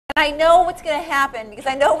I know what's going to happen because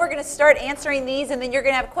I know we're going to start answering these, and then you're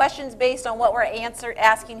going to have questions based on what we're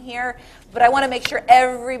asking here. But I want to make sure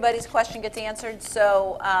everybody's question gets answered.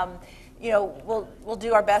 So, we'll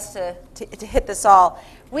do our best to hit this all.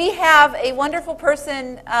 We have a wonderful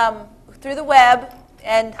person through the web,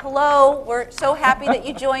 and hello, we're so happy that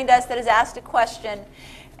you joined us that has asked a question.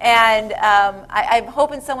 And I'm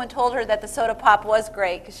hoping someone told her that the soda pop was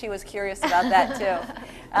great because she was curious about that too.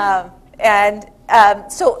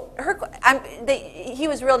 He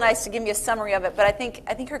was real nice to give me a summary of it, but I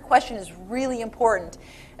think her question is really important,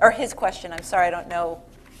 or his question. I'm sorry, I don't know,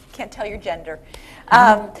 can't tell your gender.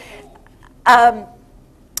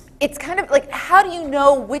 It's kind of like, how do you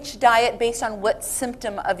know which diet based on what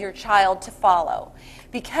symptom of your child to follow?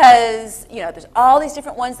 Because, there's all these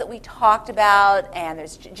different ones that we talked about, and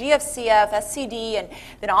there's GFCF, SCD, and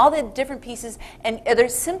then all the different pieces. And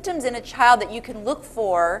there's symptoms in a child that you can look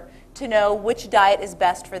for to know which diet is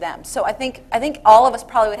best for them. So I think all of us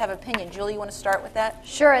probably would have an opinion. Julie, you want to start with that?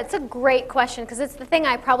 Sure, it's a great question because it's the thing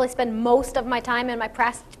I probably spend most of my time in my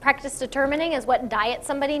practice determining is what diet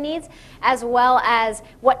somebody needs, as well as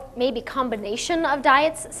what maybe combination of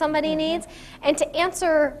diets somebody needs. And to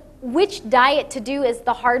answer which diet to do is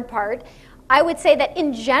the hard part. I would say that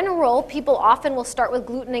in general, people often will start with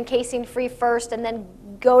gluten and casein free first and then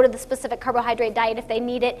go to the specific carbohydrate diet if they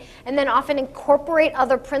need it, and then often incorporate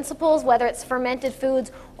other principles, whether it's fermented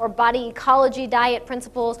foods or body ecology diet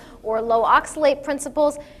principles or low oxalate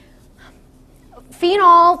principles,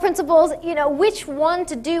 phenol principles, which one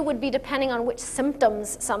to do would be depending on which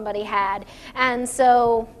symptoms somebody had. And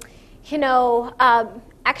so,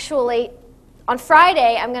 actually, on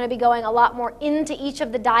Friday, I'm going to be going a lot more into each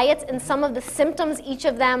of the diets and some of the symptoms each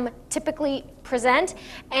of them typically present,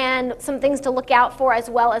 and some things to look out for as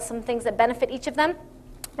well as some things that benefit each of them,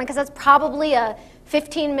 because that's probably a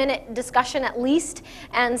 15-minute discussion at least.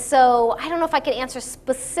 And so I don't know if I could answer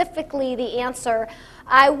specifically the answer.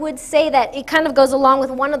 I would say that it kind of goes along with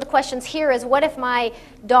one of the questions here is, what if my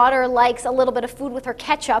daughter likes a little bit of food with her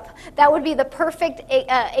ketchup? That would be the perfect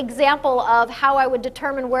example of how I would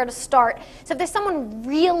determine where to start. So if there's someone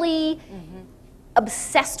really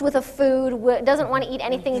obsessed with a food, doesn't want to eat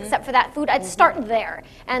anything except for that food, I'd start there.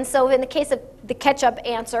 And so in the case of the ketchup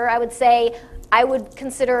answer, I would say I would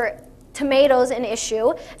consider tomatoes an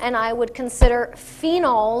issue, and I would consider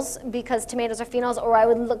phenols because tomatoes are phenols, or I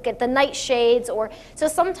would look at the nightshades. So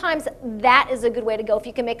sometimes that is a good way to go. If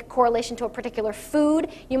you can make a correlation to a particular food,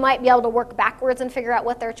 you might be able to work backwards and figure out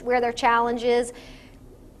where their challenge is.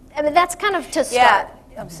 I mean, that's kind of to start.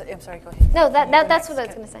 Yeah, I'm sorry, go ahead. No, that's what I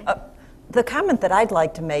was going to say. The comment that I'd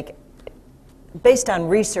like to make, based on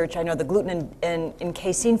research, I know the gluten and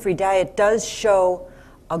casein-free diet does show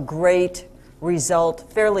a great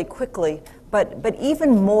result fairly quickly, but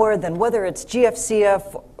even more than whether it's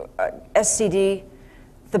GFCF, SCD,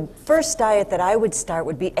 the first diet that I would start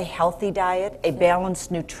would be a healthy diet, a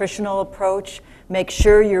balanced nutritional approach. Make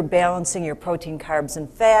sure you're balancing your protein, carbs, and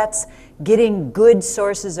fats, getting good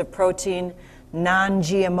sources of protein,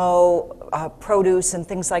 non-GMO produce and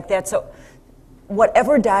things like that. So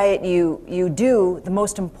whatever diet you do, the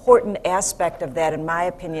most important aspect of that, in my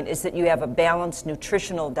opinion, is that you have a balanced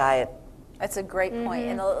nutritional diet. That's a great point.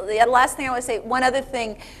 And the last thing I want to say, one other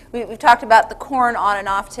thing, we've talked about the corn on and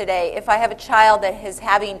off today. If I have a child that is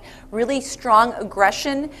having really strong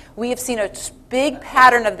aggression, we have seen a big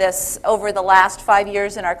pattern of this over the last 5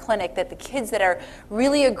 years in our clinic, that the kids that are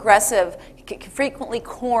really aggressive, frequently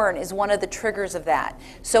corn is one of the triggers of that.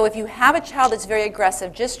 So if you have a child that's very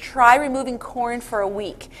aggressive, just try removing corn for a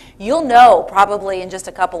week. You'll know probably in just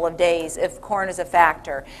a couple of days if corn is a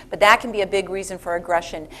factor, but that can be a big reason for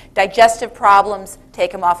aggression. Digestive problems,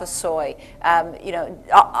 take them off of soy.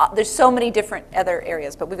 There's so many different other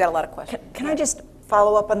areas, but we've got a lot of questions. Can I just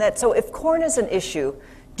follow up on that? So if corn is an issue,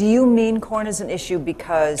 do you mean corn is an issue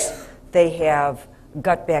because they have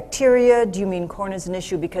gut bacteria? Do you mean corn is an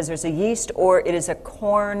issue because there's a yeast, or it is a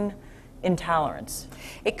corn intolerance?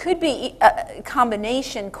 It could be a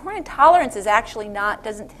combination. Corn intolerance is actually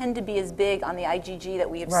doesn't tend to be as big on the IgG that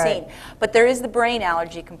we have seen. But there is the brain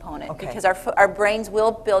allergy component, because our brains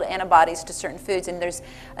will build antibodies to certain foods. And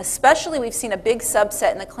especially we've seen a big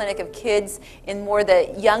subset in the clinic of kids in more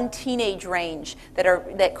the young teenage range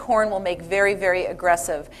that corn will make very, very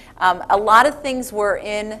aggressive. A lot of things were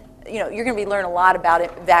in you're going to be learning a lot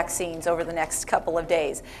about vaccines over the next couple of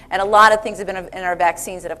days. And a lot of things have been in our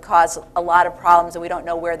vaccines that have caused a lot of problems, and we don't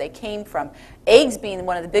know where they came from. Eggs being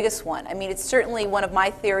one of the biggest one. I mean, it's certainly one of my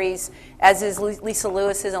theories, as is Lisa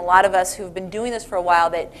Lewis's and a lot of us who've been doing this for a while,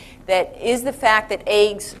 that is the fact that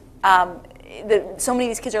eggs so many of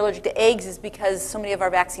these kids are allergic to eggs is because so many of our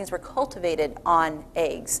vaccines were cultivated on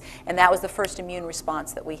eggs, and that was the first immune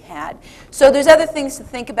response that we had. So there's other things to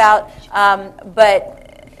think about, and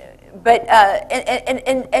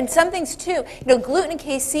some things too. Gluten and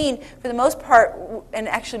casein, for the most part, and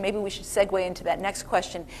actually maybe we should segue into that next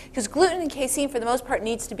question, because gluten and casein, for the most part,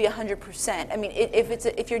 needs to be 100%. I mean,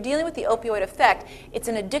 if you're dealing with the opioid effect, it's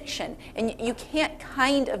an addiction, and you can't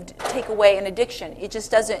kind of take away an addiction. It just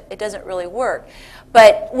doesn't really work.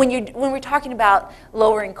 But when we're talking about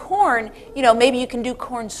lowering corn, maybe you can do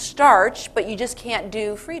corn starch, but you just can't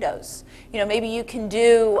do Fritos. Maybe you can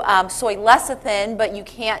do soy lecithin, but you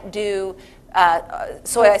can't do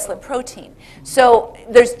soy isolate protein. So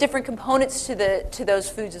there's different components to those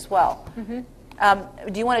foods as well. Do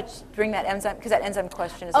you want to bring that enzyme, because that enzyme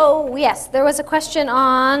question is... Oh, yes. There was a question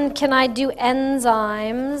on, can I do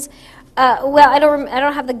enzymes? Well, I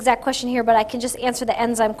don't have the exact question here, but I can just answer the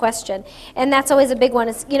enzyme question. And that's always a big one.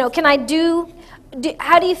 Is, can I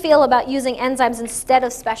how do you feel about using enzymes instead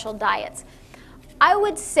of special diets? I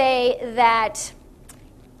would say that,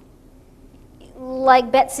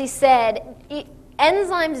 like Betsy said,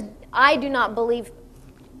 enzymes, I do not believe,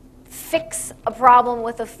 fix a problem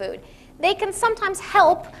with a food. They can sometimes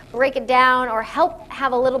help break it down or help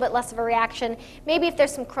have a little bit less of a reaction. Maybe if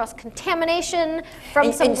there's some cross-contamination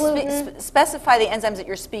from some gluten. Specify the enzymes that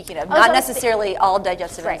you're speaking of, not necessarily all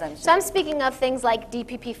digestive enzymes. So I'm speaking of things like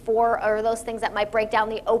DPP-4 or those things that might break down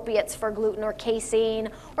the opiates for gluten or casein,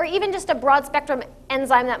 or even just a broad-spectrum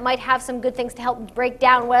enzyme that might have some good things to help break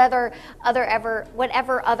down whatever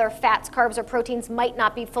other fats, carbs, or proteins might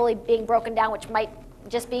not be fully being broken down, which might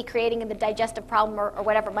just be creating the digestive problem or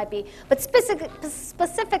whatever it might be. But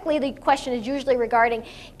specifically, the question is usually regarding,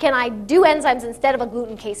 can I do enzymes instead of a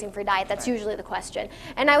gluten-casein-free diet? That's usually the question.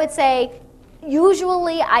 And I would say,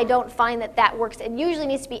 usually I don't find that works. It usually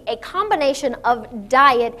needs to be a combination of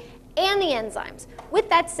diet and the enzymes. With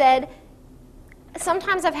that said,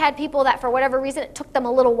 sometimes I've had people that for whatever reason it took them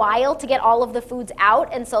a little while to get all of the foods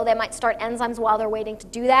out, and so they might start enzymes while they're waiting to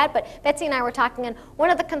do that. But Betsy and I were talking, and one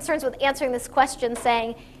of the concerns with answering this question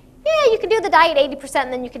saying, yeah, you can do the diet 80%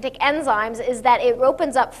 and then you can take enzymes, is that it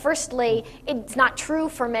opens up, firstly, it's not true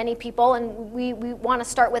for many people, and we want to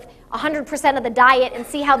start with 100% of the diet and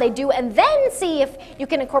see how they do, and then see if you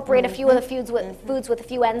can incorporate a few of the foods with a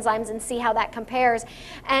few enzymes and see how that compares.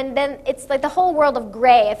 And then it's like the whole world of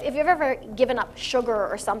gray. If you've ever given up sugar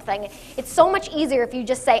or something, it's so much easier if you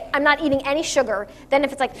just say, I'm not eating any sugar, than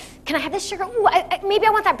if it's like, can I have this sugar? Ooh, maybe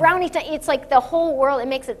I want that brownie. It's like the whole world, it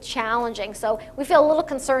makes it challenging. So we feel a little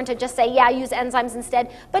concerned to just say, yeah, use enzymes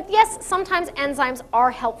instead. But yes, sometimes enzymes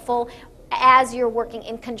are helpful as you're working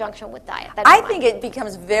in conjunction with diet. I think it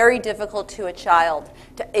becomes very difficult to a child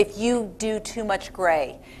if you do too much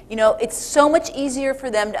gray. It's so much easier for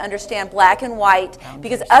them to understand black and white,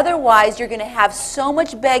 because otherwise you're going to have so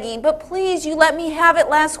much begging, but please, you let me have it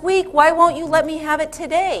last week. Why won't you let me have it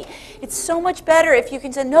today? It's so much better if you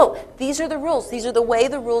can say, no, these are the rules. These are the way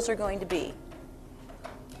the rules are going to be.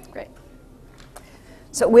 Great.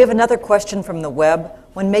 So we have another question from the web.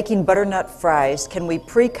 When making butternut fries, can we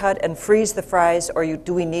pre-cut and freeze the fries, or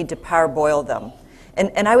do we need to parboil them?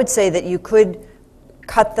 And I would say that you could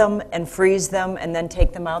cut them and freeze them and then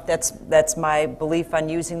take them out. That's my belief on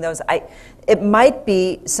using those. It might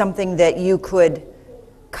be something that you could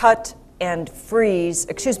cut and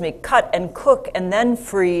cook and then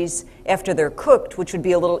freeze after they're cooked, which would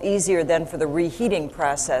be a little easier then for the reheating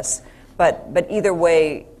process. But either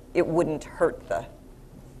way, it wouldn't hurt the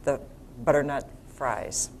butternut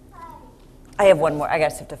fries. I have one more. I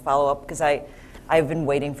guess I have to follow up because I've been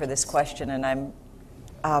waiting for this question, and I'm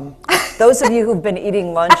those of you who've been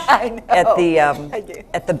eating lunch at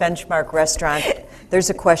the Benchmark restaurant,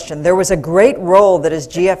 there's a question. There was a great roll that is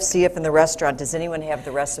GFCF in the restaurant. Does anyone have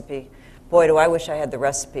the recipe? Boy, do I wish I had the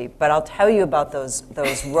recipe, but I'll tell you about those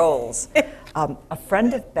rolls. A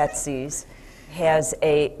friend of Betsy's has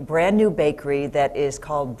a brand new bakery that is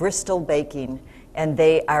called Bristol Baking, and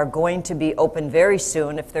they are going to be open very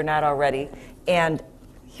soon if they're not already. And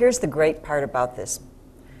here's the great part about this.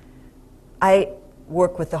 I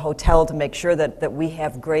work with the hotel to make sure that we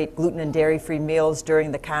have great gluten and dairy-free meals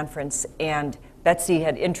during the conference, and Betsy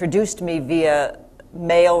had introduced me via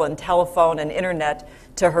mail and telephone and internet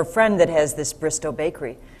to her friend that has this Bristol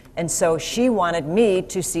bakery. And so she wanted me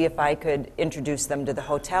to see if I could introduce them to the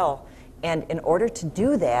hotel. And in order to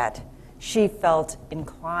do that, she felt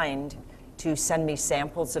inclined to send me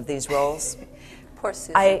samples of these rolls. Poor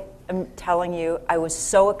Susan. I am telling you, I was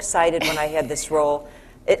so excited when I had this roll.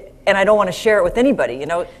 and I don't want to share it with anybody. You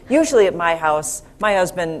know, usually at my house, my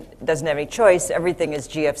husband doesn't have any choice. Everything is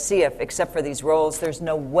GFCF except for these rolls. There's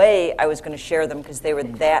no way I was going to share them because they were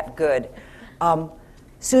that good.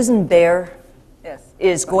 Susan Baer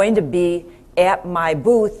is going to be at my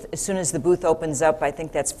booth as soon as the booth opens up. I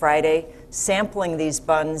think that's Friday, sampling these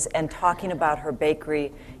buns and talking about her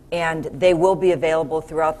bakery. And they will be available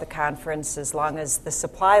throughout the conference as long as the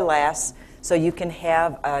supply lasts. So you can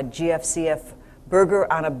have a GFCF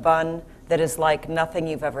burger on a bun that is like nothing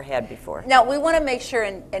you've ever had before. Now, we want to make sure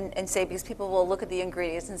and say, because people will look at the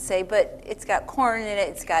ingredients and say, but it's got corn in it,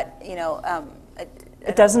 it's got, you know...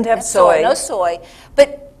 it doesn't have soy. No soy.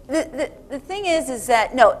 But the thing is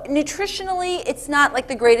that, no, nutritionally, it's not like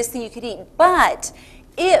the greatest thing you could eat. But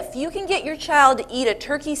if you can get your child to eat a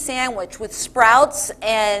turkey sandwich with sprouts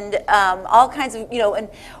and all kinds of, you know,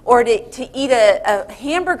 or to eat a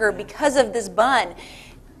hamburger because of this bun,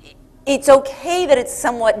 it's okay that it's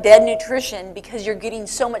somewhat dead nutrition because you're getting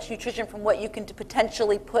so much nutrition from what you can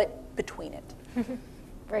potentially put between it.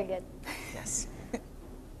 Very good. Yes.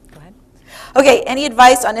 Go ahead. Okay, any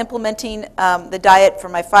advice on implementing the diet for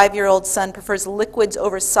my 5-year-old son prefers liquids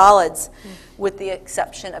over solids, with the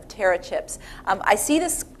exception of Terra chips. I see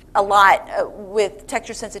this a lot with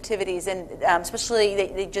texture sensitivities, and especially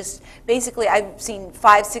they just, basically I've seen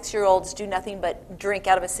 5-6-year-olds do nothing but drink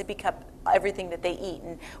out of a sippy cup everything that they eat,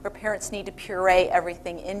 and where parents need to puree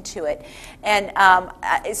everything into it. And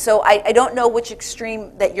so I don't know which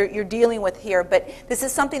extreme that you're dealing with here, but this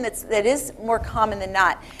is something that is more common than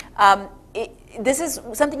not. This is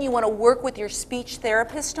something you want to work with your speech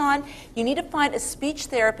therapist on. You need to find a speech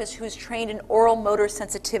therapist who's trained in oral motor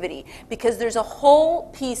sensitivity, because there's a whole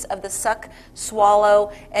piece of the suck,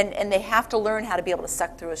 swallow, and they have to learn how to be able to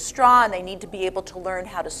suck through a straw, and they need to be able to learn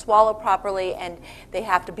how to swallow properly, and they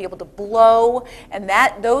have to be able to blow, and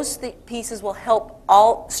those pieces will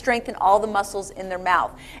help strengthen all the muscles in their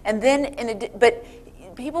mouth. And then, but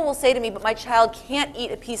people will say to me, but my child can't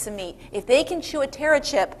eat a piece of meat. If they can chew a Terra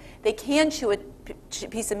chip, they can chew a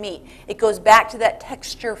piece of meat. It goes back to that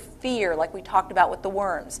texture fear like we talked about with the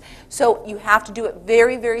worms. So you have to do it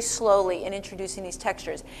very, very slowly in introducing these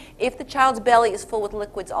textures. If the child's belly is full with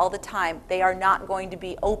liquids all the time, they are not going to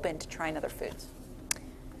be open to trying other foods.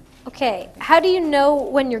 Okay, how do you know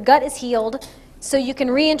when your gut is healed so you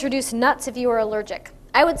can reintroduce nuts if you are allergic?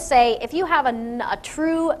 I would say if you have a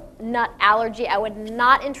true nut allergy, I would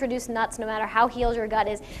not introduce nuts no matter how healed your gut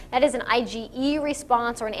is. That is an IgE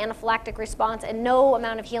response or an anaphylactic response, and no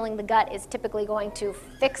amount of healing the gut is typically going to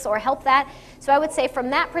fix or help that. So I would say from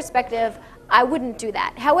that perspective, I wouldn't do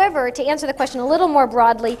that. However, to answer the question a little more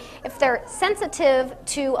broadly, if they're sensitive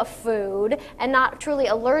to a food and not truly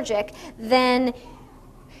allergic, then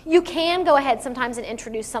you can go ahead sometimes and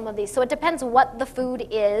introduce some of these. So it depends what the food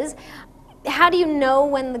is. How do you know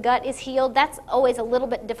when the gut is healed? That's always a little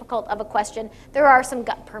bit difficult of a question. There are some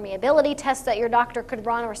gut permeability tests that your doctor could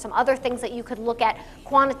run, or some other things that you could look at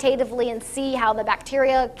quantitatively and see how the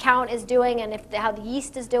bacteria count is doing and how the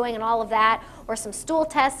yeast is doing and all of that, or some stool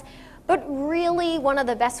tests. But really, one of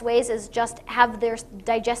the best ways is just have their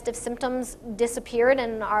digestive symptoms disappeared,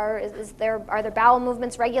 and are their bowel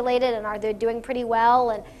movements regulated, and are they doing pretty well?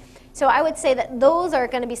 And so I would say that those are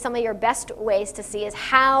going to be some of your best ways to see is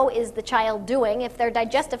how is the child doing. If their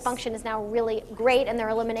digestive function is now really great and their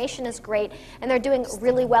elimination is great and they're doing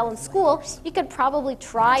really well in school, you could probably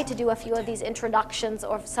try to do a few of these introductions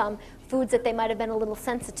of some foods that they might have been a little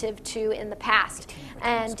sensitive to in the past.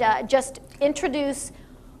 And just introduce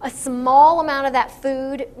a small amount of that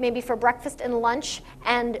food, maybe for breakfast and lunch,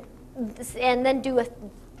 and then do a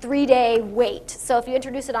 3-day wait. So if you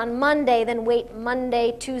introduce it on Monday, then wait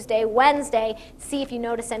Monday, Tuesday, Wednesday, see if you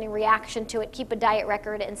notice any reaction to it, keep a diet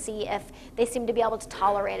record, and see if they seem to be able to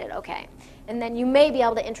tolerate it okay. And then you may be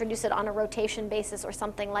able to introduce it on a rotation basis or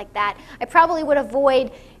something like that. I probably would avoid,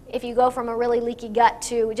 if you go from a really leaky gut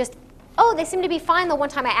to just, oh, they seem to be fine the one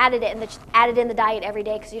time I added it, and just add it in the diet every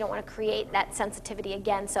day, because you don't want to create that sensitivity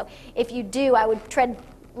again. So if you do, I would tread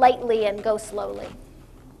lightly and go slowly.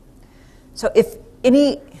 So if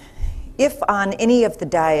on any of the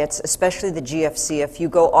diets, especially the GFCF, you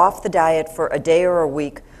go off the diet for a day or a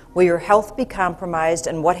week, will your health be compromised,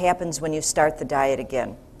 and what happens when you start the diet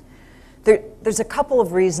again? There's a couple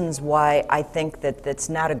of reasons why I think that it's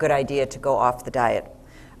not a good idea to go off the diet.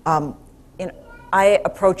 I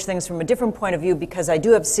approach things from a different point of view because I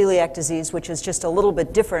do have celiac disease, which is just a little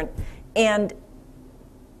bit different, and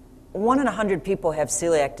 1 in 100 people have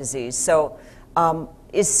celiac disease. So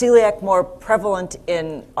is celiac more prevalent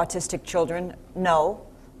in autistic children? No,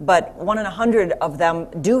 but 1 in 100 of them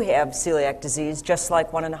do have celiac disease, just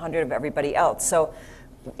like 1 in 100 of everybody else. So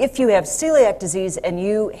if you have celiac disease and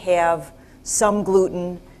you have some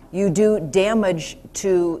gluten, you do damage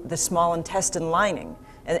to the small intestine lining,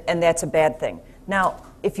 and that's a bad thing. Now,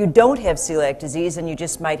 if you don't have celiac disease and you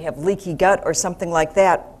just might have leaky gut or something like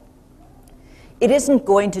that, it isn't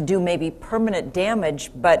going to do maybe permanent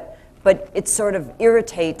damage, but it sort of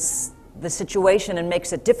irritates the situation and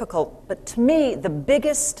makes it difficult. But to me, the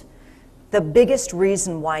biggest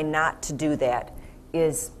reason why not to do that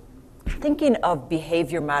is thinking of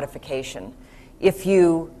behavior modification. If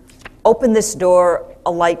you open this door,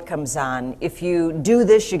 a light comes on. If you do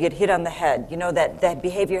this, you get hit on the head. You know, that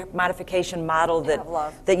behavior modification model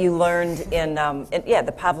that you learned in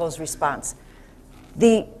the Pavlov's response.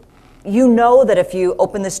 You know that if you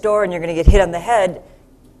open this door and you're going to get hit on the head,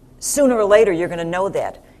 sooner or later you're going to know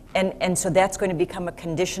that. And so that's going to become a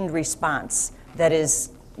conditioned response that is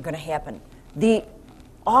going to happen. The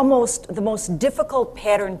most difficult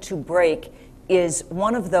pattern to break is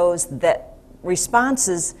one of those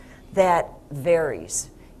responses that varies.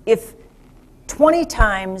 If 20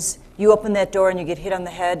 times you open that door and you get hit on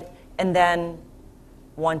the head, and then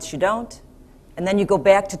once you don't, and then you go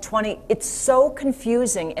back to 20, it's so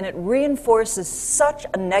confusing and it reinforces such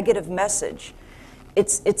a negative message.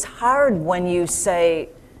 It's hard when you say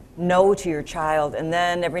no to your child, and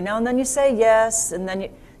then every now and then you say yes, and then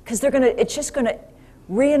because it's just gonna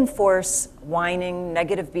reinforce whining,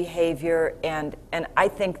 negative behavior, and I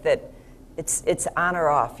think that it's on or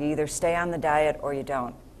off. You either stay on the diet or you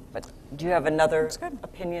don't. But do you have another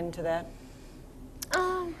opinion to that?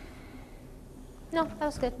 No, that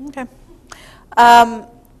was good. Okay.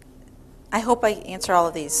 I hope I answer all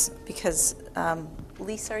of these because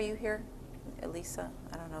Lisa, are you here? Lisa,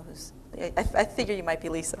 I don't know who's. I figure you might be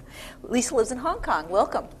Lisa. Lisa lives in Hong Kong.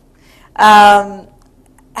 Welcome.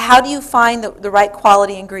 How do you find the right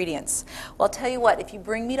quality ingredients? Well, I'll tell you what, if you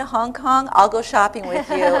bring me to Hong Kong, I'll go shopping with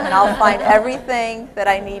you and I'll find everything that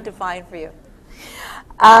I need to find for you.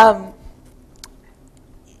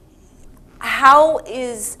 How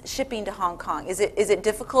is shipping to Hong Kong? Is it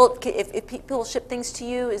difficult? If people ship things to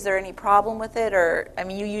you, is there any problem with it? Or, I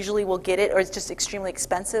mean, you usually will get it, or it's just extremely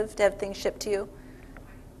expensive to have things shipped to you?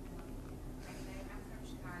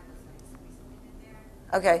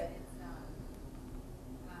 Okay.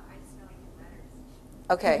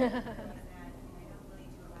 Okay.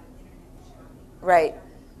 Right,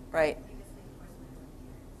 right.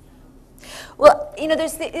 Well, you know,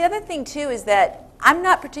 there's the other thing, too, is that I'm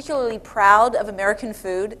not particularly proud of American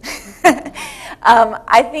food.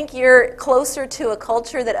 I think you're closer to a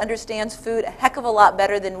culture that understands food a heck of a lot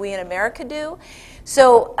better than we in America do.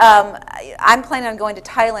 So I'm planning on going to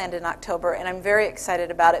Thailand in October, and I'm very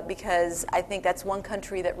excited about it because I think that's one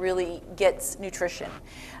country that really gets nutrition.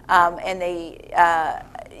 And they,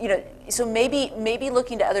 you know, so maybe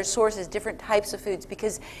looking to other sources, different types of foods,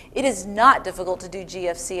 because it is not difficult to do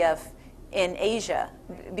GFCF in Asia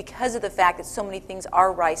because of the fact that so many things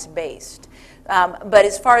are rice-based. But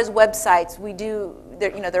as far as websites,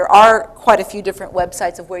 there are quite a few different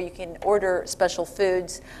websites of where you can order special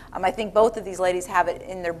foods. I think both of these ladies have it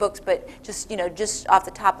in their books, but just off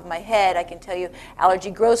the top of my head, I can tell you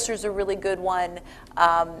Allergy Grocer's a really good one.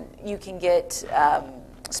 You can get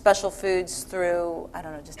special foods through, I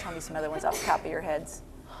don't know, just tell me some other ones off the top of your heads.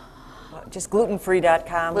 Just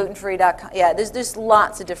glutenfree.com. Glutenfree.com. Yeah, there's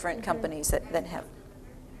lots of different companies that have.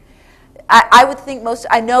 I would think most.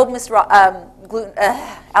 I know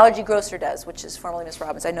Allergy Grocer does, which is formerly Miss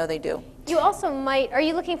Robbins. I know they do. You also might. Are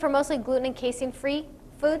you looking for mostly gluten and casein-free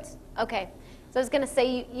foods? Okay. So I was going to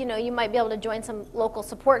say, you might be able to join some local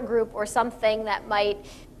support group or something that might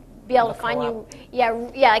be able to find you,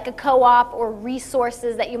 like a co-op or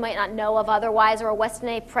resources that you might not know of otherwise, or a Weston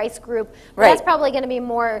A. Price group. But that's probably going to be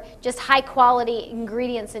more just high-quality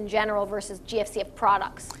ingredients in general versus GFCF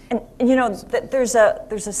products. And there's a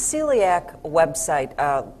celiac website,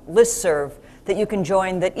 listserv, that you can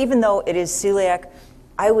join that even though it is celiac,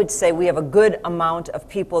 I would say we have a good amount of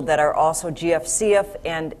people that are also GFCF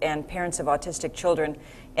and parents of autistic children.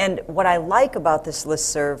 And what I like about this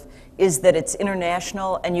listserv is that it's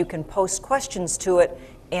international and you can post questions to it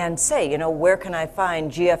and say, where can I find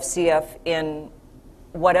GFCF in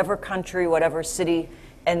whatever country, whatever city,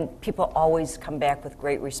 and people always come back with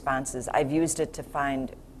great responses. I've used it to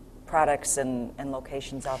find products and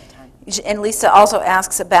locations all the time. And Lisa also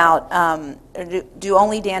asks about, do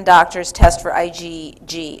only DAN doctors test for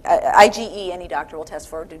IgE? Any doctor will test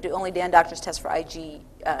for. Do only DAN doctors test for IgG?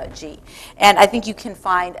 And I think you can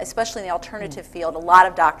find, especially in the alternative field, a lot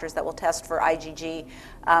of doctors that will test for IgG.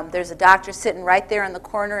 There's a doctor sitting right there in the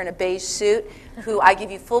corner in a beige suit who I give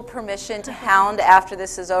you full permission to hound after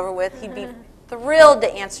this is over with. He'd be thrilled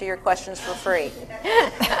to answer your questions for free.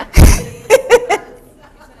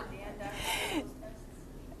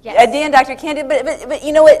 Yes. A Dan doctor can do, but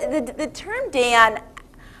you know what, the term Dan,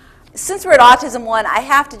 since we're at Autism 1, I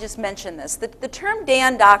have to just mention this. The term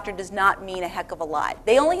Dan doctor does not mean a heck of a lot.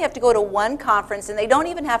 They only have to go to one conference, and they don't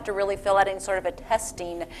even have to really fill out any sort of a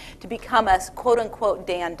testing to become a quote-unquote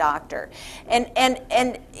Dan doctor. And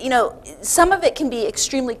you know, some of it can be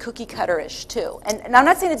extremely cookie-cutter-ish, too. And I'm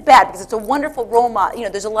not saying it's bad, because it's a wonderful role model. You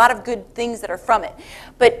know, there's a lot of good things that are from it.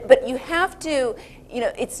 But you have to... You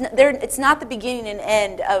know, it's not the beginning and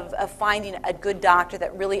end of finding a good doctor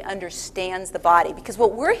that really understands the body. Because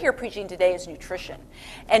what we're here preaching today is nutrition.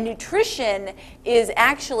 And nutrition is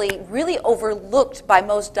actually really overlooked by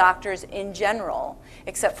most doctors in general,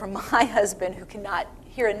 except for my husband, who cannot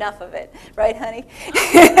hear enough of it. Right, honey?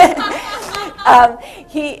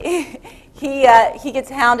 He gets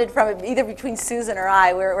hounded from it, either between Sueson or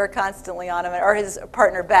I. We're constantly on him, or his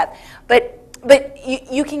partner, Beth. But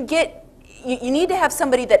you can get... You need to have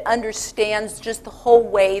somebody that understands just the whole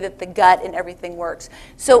way that the gut and everything works.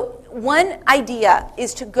 So one idea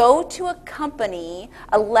is to go to a company,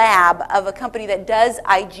 a lab of a company that does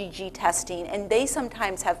IgG testing, and they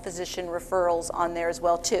sometimes have physician referrals on there as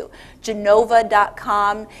well too.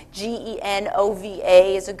 Genova.com,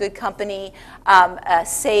 Genova is a good company.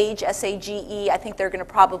 Sage, S-A-G-E, I think they're going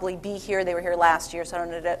to probably be here. They were here last year, so I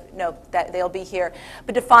don't know that they'll be here.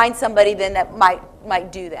 But to find somebody then that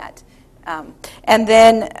might do that. And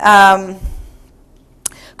then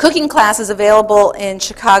cooking classes available in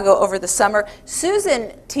Chicago over the summer.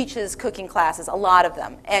 Sueson teaches cooking classes, a lot of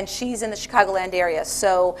them, and she's in the Chicagoland area.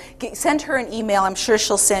 So send her an email. I'm sure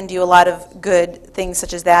she'll send you a lot of good things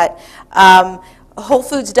such as that. Whole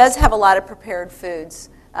Foods does have a lot of prepared foods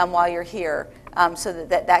while you're here. So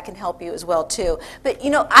that can help you as well too. But you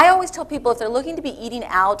know, I always tell people if they're looking to be eating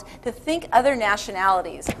out, to think other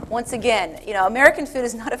nationalities. Once again, you know, American food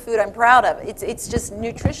is not a food I'm proud of. It's just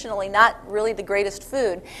nutritionally not really the greatest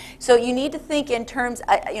food. So you need to think in terms.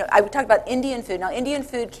 You know, I would talk about Indian food. Now, Indian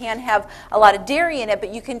food can have a lot of dairy in it,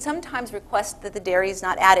 but you can sometimes request that the dairy is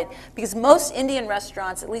not added, because most Indian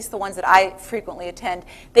restaurants, at least the ones that I frequently attend,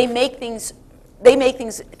 they make things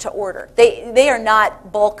to order. They are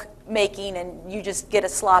not bulk making and you just get a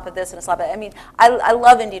slop of this and a slop of that. I mean, I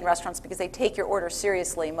love Indian restaurants because they take your order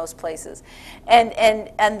seriously in most places. And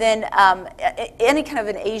then any kind of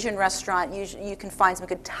an Asian restaurant, you can find some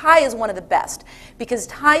good. Thai is one of the best because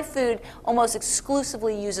Thai food almost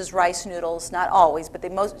exclusively uses rice noodles, not always, but they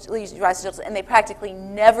mostly use rice noodles, and they practically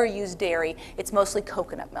never use dairy. It's mostly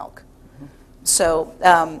coconut milk. So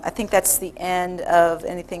I think that's the end of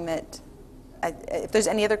anything that... if there's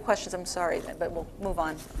any other questions, I'm sorry, but we'll move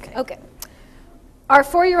on. Okay. Our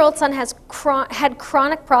 4-year-old son has had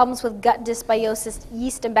chronic problems with gut dysbiosis,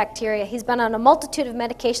 yeast, and bacteria. He's been on a multitude of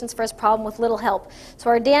medications for his problem with little help.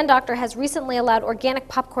 So our Dan doctor has recently allowed organic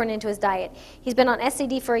popcorn into his diet. He's been on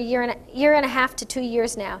SCD for a year and a half to 2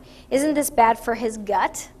 years now. Isn't this bad for his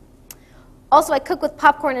gut? Also, I cook with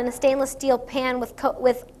popcorn in a stainless steel pan with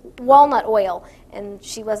walnut oil, and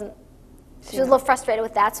she was a little frustrated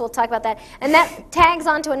with that, so we'll talk about that. And that tags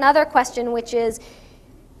on to another question, which is,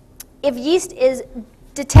 if yeast is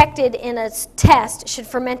detected in a test, should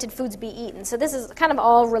fermented foods be eaten? So this is kind of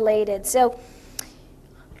all related. So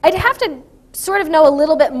I'd have to sort of know a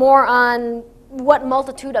little bit more on what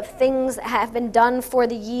multitude of things have been done for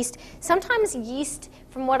the yeast. Sometimes yeast,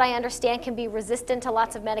 from what I understand, can be resistant to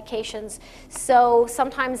lots of medications. So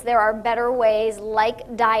sometimes there are better ways,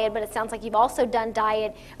 like diet, but it sounds like you've also done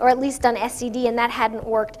diet, or at least done SCD, and that hadn't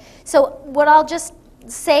worked. So what I'll just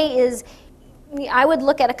say is, I would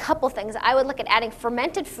look at a couple things. I would look at adding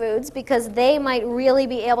fermented foods because they might really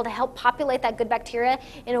be able to help populate that good bacteria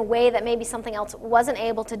in a way that maybe something else wasn't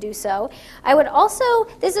able to do so. I would also,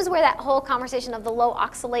 this is where that whole conversation of the low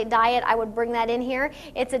oxalate diet, I would bring that in here.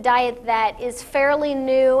 It's a diet that is fairly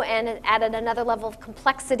new and added another level of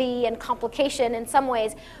complexity and complication in some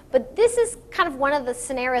ways, but this is kind of one of the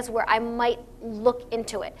scenarios where I might look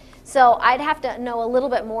into it. So I'd have to know a little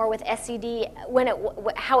bit more with SCD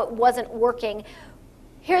how it wasn't working.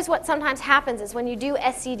 Here's what sometimes happens is when you do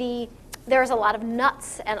SCD, there's a lot of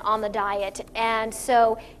nuts on the diet, and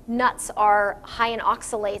so nuts are high in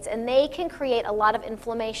oxalates, and they can create a lot of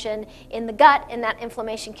inflammation in the gut, and that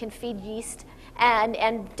inflammation can feed yeast and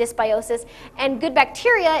dysbiosis. And good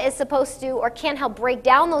bacteria is supposed to, or can help break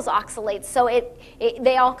down those oxalates, so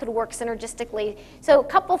they all could work synergistically. So a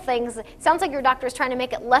couple things. It sounds like your doctor is trying to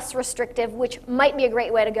make it less restrictive, which might be a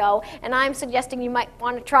great way to go, and I'm suggesting you might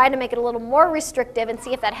want to try to make it a little more restrictive and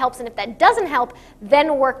see if that helps, and if that doesn't help,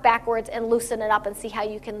 then work backwards and loosen it up and see how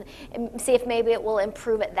you can see if maybe it will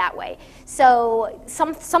improve it that way. So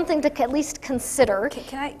something to at least consider.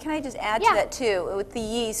 Can I just add to that too? With the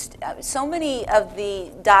yeast, so many of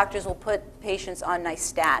the doctors will put patients on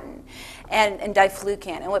nystatin and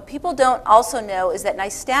diflucan. And what people don't also know is that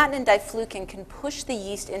nystatin and diflucan can push the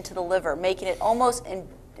yeast into the liver, making it almost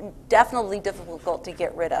definitely difficult to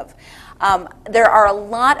get rid of. There are a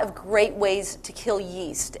lot of great ways to kill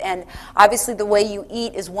yeast, and obviously the way you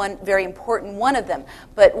eat is one very important one of them.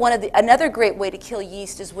 But another great way to kill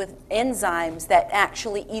yeast is with enzymes that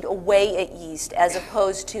actually eat away at yeast, as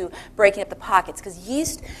opposed to breaking up the pockets. Because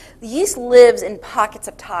yeast lives in pockets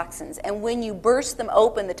of toxins, and when you burst them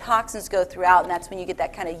open, the toxins go throughout, and that's when you get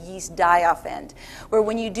that kind of yeast die-off end. Where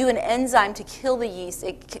when you do an enzyme to kill the yeast,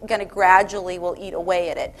 it kind of gradually will eat away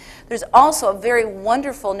at it. There's also a very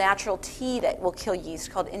wonderful natural tea that will kill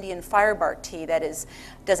yeast called Indian firebark tea that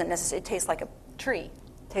doesn't necessarily taste like a tree.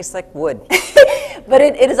 Tastes like wood. But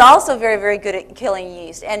it is also very, very good at killing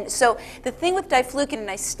yeast. And so the thing with diflucan and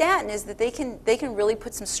nystatin is that they can really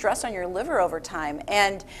put some stress on your liver over time.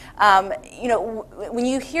 And when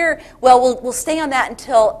you hear, well, we'll stay on that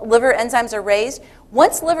until liver enzymes are raised.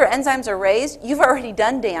 Once liver enzymes are raised, you've already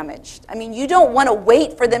done damage. I mean, you don't want to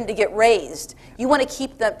wait for them to get raised. You want to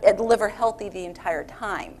keep the liver healthy the entire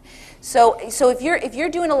time. So if you're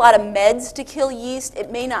doing a lot of meds to kill yeast, it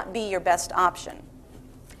may not be your best option.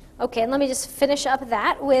 Okay, and let me just finish up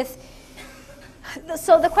that with,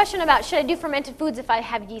 so the question about should I do fermented foods if I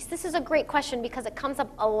have yeast? This is a great question because it comes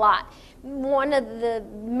up a lot. One of the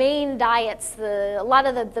main diets, a lot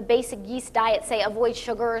of the basic yeast diets say avoid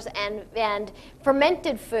sugars and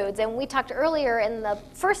fermented foods. And we talked earlier in the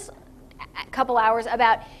first couple hours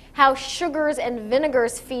about how sugars and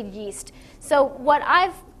vinegars feed yeast. So what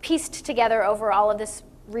I've pieced together over all of this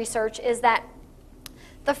research is that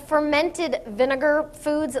the fermented vinegar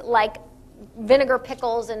foods like vinegar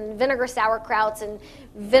pickles and vinegar sauerkrauts and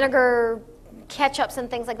vinegar ketchups and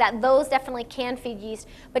things like that, those definitely can feed yeast.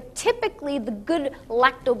 But typically the good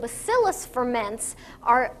lactobacillus ferments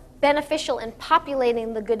are beneficial in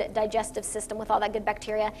populating the good digestive system with all that good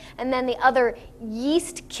bacteria. And then the other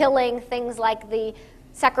yeast-killing things like the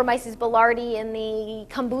Saccharomyces boulardii and the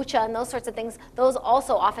kombucha and those sorts of things, those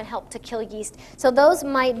also often help to kill yeast. So those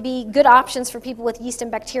might be good options for people with yeast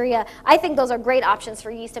and bacteria. I think those are great options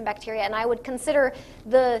for yeast and bacteria, and I would consider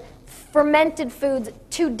the fermented foods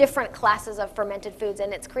two different classes of fermented foods,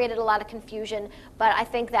 and it's created a lot of confusion, but I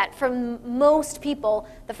think that for most people,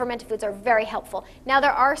 the fermented foods are very helpful. Now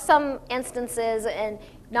there are some instances, and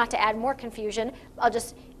not to add more confusion,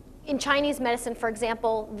 in Chinese medicine, for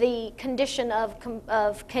example, the condition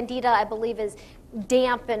of candida, I believe, is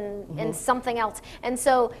damp and something else. And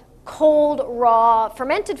so cold, raw,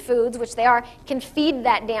 fermented foods, which they are, can feed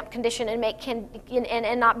that damp condition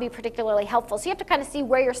and not be particularly helpful. So you have to kind of see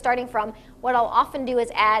where you're starting from. What I'll often do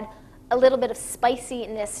is add a little bit of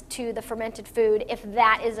spiciness to the fermented food if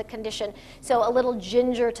that is a condition. So a little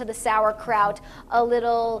ginger to the sauerkraut, a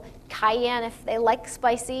little cayenne if they like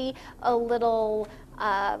spicy, a little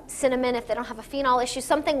cinnamon if they don't have a phenol issue,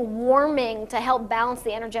 something warming to help balance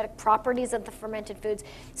the energetic properties of the fermented foods.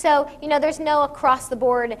 So, there's no across the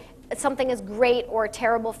board, something is great or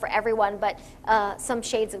terrible for everyone, but some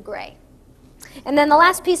shades of gray. And then the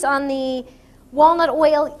last piece on the walnut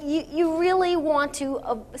oil, you really want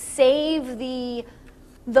to save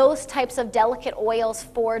those types of delicate oils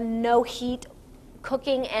for no heat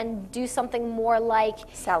cooking and do something more like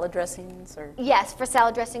salad dressings or yes, for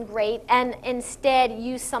salad dressing, great, and instead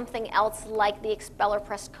use something else like the expeller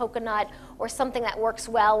pressed coconut or something that works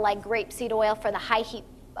well like grapeseed oil for the high heat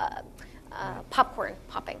popcorn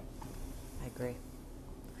popping. I agree.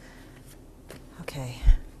 Okay,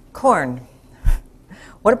 corn.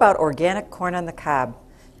 What about organic corn on the cob?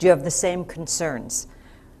 Do you have the same concerns?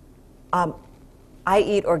 I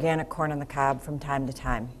eat organic corn on the cob from time to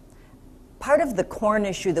time. Part of the corn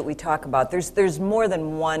issue that we talk about, there's more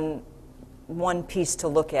than one piece to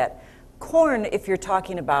look at. Corn, if you're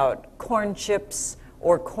talking about corn chips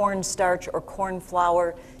or corn starch or corn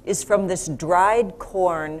flour, is from this dried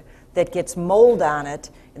corn that gets mold on it,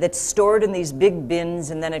 that's stored in these big bins,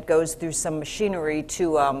 and then it goes through some machinery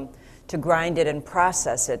to grind it and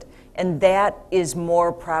process it. And that is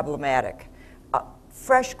more problematic.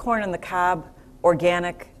 Fresh corn on the cob,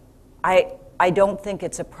 organic, I don't think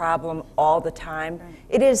it's a problem all the time. Right.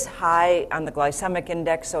 It is high on the glycemic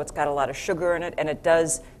index, so it's got a lot of sugar in it, and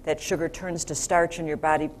that sugar turns to starch in your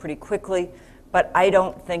body pretty quickly. But I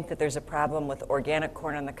don't think that there's a problem with organic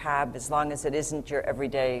corn on the cob as long as it isn't your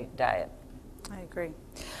everyday diet. I agree.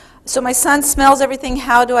 So my son smells everything.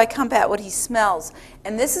 How do I combat what he smells?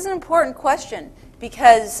 And this is an important question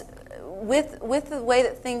because with the way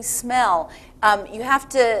that things smell, you have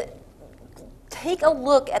to take a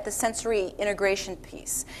look at the sensory integration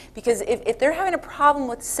piece, because if they're having a problem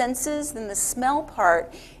with senses, then the smell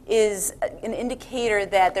part is an indicator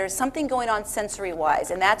that there's something going on sensory-wise,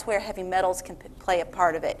 and that's where heavy metals can play a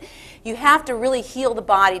part of it. You have to really heal the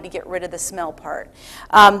body to get rid of the smell part.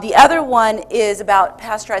 The other one is about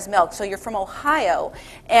pasteurized milk. So you're from Ohio,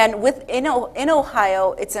 and in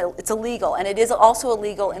Ohio, it's illegal, and it is also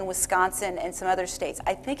illegal in Wisconsin and some other states.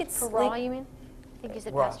 I think it's For raw, you mean? I think you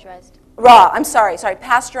said pasteurized. Raw, I'm sorry.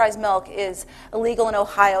 Pasteurized milk is illegal in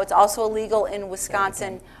Ohio. It's also illegal in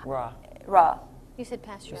Wisconsin. Raw. You said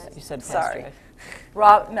pasteurized. You said Sorry. pasteurized.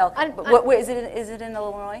 Raw milk. Is it in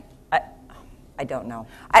Illinois? I don't know.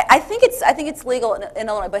 I think it's legal in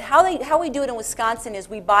Illinois. But how we do it in Wisconsin is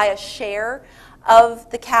we buy a share of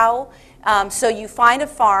the cow. So you find a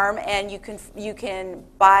farm and you can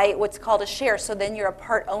buy what's called a share. So then you're a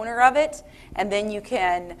part owner of it, and then you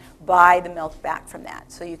can buy the milk back from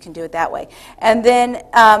that. So you can do it that way. And then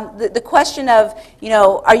the question of,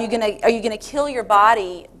 are you gonna kill your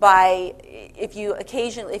body by if you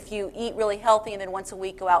eat really healthy and then once a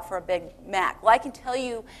week go out for a Big Mac? Well, I can tell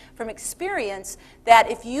you from experience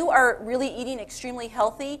that if you are really eating extremely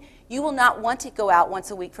healthy, you will not want to go out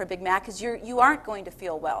once a week for a Big Mac because you aren't going to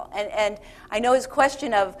feel well. And I know his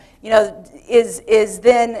question of,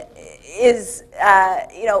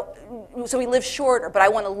 so we live shorter, but I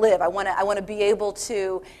want to live. I want to be able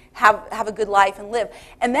to have a good life and live.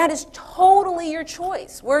 And that is totally your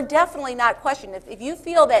choice. We're definitely not questioning. If you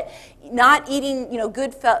feel that not eating,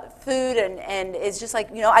 good food and is just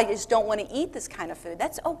like, I just don't want to eat this kind of food,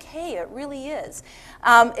 that's okay. It really is.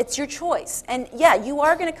 It's your choice. And yeah, you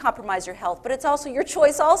are going to compromise your health, but it's also your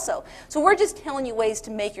choice also. So we're just telling you ways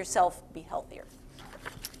to make yourself be healthier.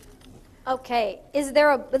 Okay, this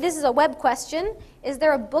is a web question. Is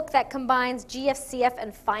there a book that combines GFCF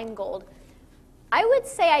and Feingold? I would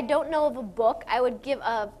say I don't know of a book. I would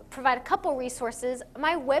provide a couple resources.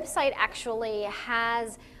 My website actually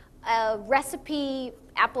has a recipe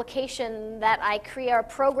application that I create, or a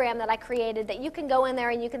program that I created, that you can go in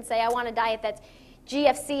there and you can say, I want a diet that's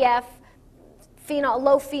GFCF,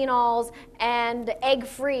 low phenols, and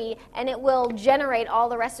egg-free, and it will generate all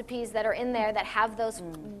the recipes that are in there that have those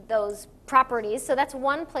properties. So that's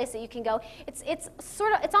one place that you can go. It's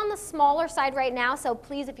on the smaller side right now, so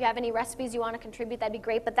please, if you have any recipes you want to contribute, that'd be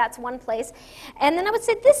great, but that's one place. And then I would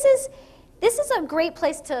say this is a great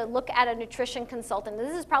place to look at a nutrition consultant.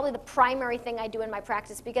 This is probably the primary thing I do in my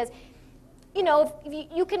practice, because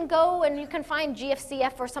you can go and you can find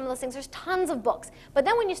GFCF or some of those things. There's tons of books. But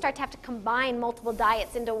then when you start to have to combine multiple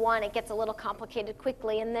diets into one, it gets a little complicated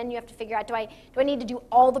quickly. And then you have to figure out, do I need to do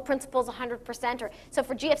all the principles 100%? So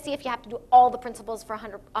for GFCF, you have to do all the principles for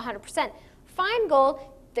 100%. Feingold,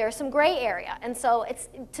 there's some gray area. And so it's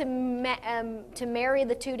to marry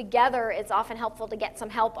the two together, it's often helpful to get some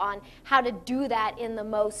help on how to do that in the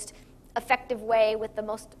most effective way with the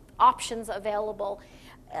most options available.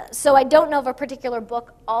 So I don't know of a particular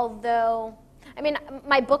book, although,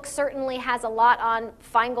 my book certainly has a lot on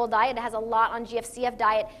Feingold diet. It has a lot on GFCF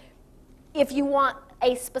diet. If you want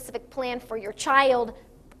a specific plan for your child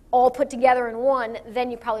all put together in one, then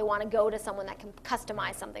you probably want to go to someone that can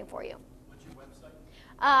customize something for you. What's your website?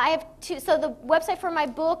 I have two. So the website for my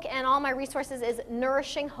book and all my resources is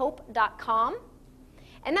nourishinghope.com.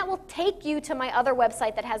 And that will take you to my other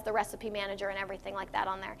website that has the recipe manager and everything like that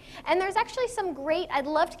on there. And there's actually some great, I'd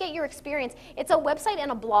love to get your experience. It's a website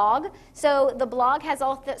and a blog. So the blog has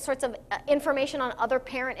all sorts of information on other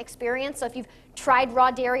parent experience. So if you've tried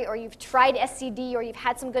raw dairy or you've tried SCD or you've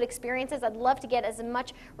had some good experiences, I'd love to get as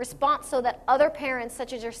much response so that other parents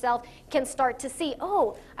such as yourself can start to see,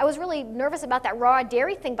 oh, I was really nervous about that raw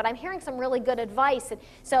dairy thing, but I'm hearing some really good advice. And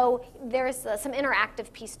so there's some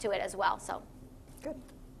interactive piece to it as well. So. Good.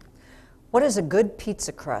 What is a good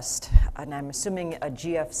pizza crust? And I'm assuming a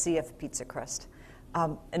GFCF pizza crust.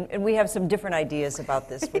 And we have some different ideas about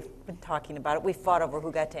this. We've been talking about it. We fought over who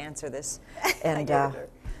got to answer this. And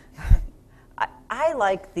I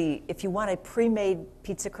like if you want a pre-made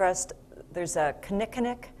pizza crust, there's a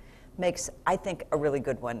Culinary makes, I think, a really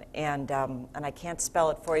good one. And I can't spell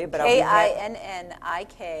it for you, but I'll be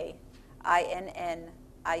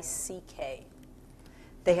Kinnick.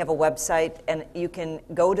 They have a website, and you can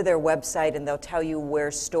go to their website, and they'll tell you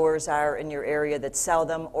where stores are in your area that sell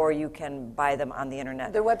them, or you can buy them on the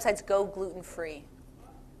internet. Their website's Go Gluten Free.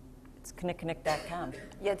 It's kinnick.com.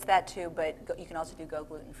 Yeah, it's that too, but you can also do Go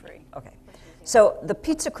Gluten Free. Okay. So the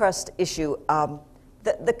pizza crust issue,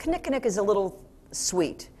 the Kinnick is a little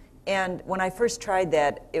sweet. And when I first tried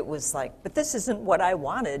that, it was like, but this isn't what I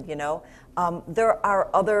wanted, There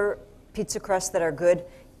are other pizza crusts that are good.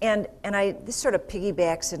 And this sort of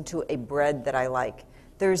piggybacks into a bread that I like.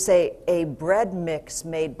 There's a bread mix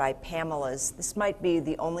made by Pamela's. This might be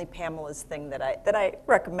the only Pamela's thing that I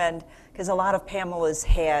recommend, because a lot of Pamela's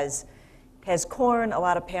has corn, a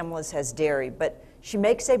lot of Pamela's has dairy, but she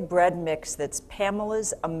makes a bread mix that's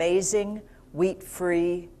Pamela's Amazing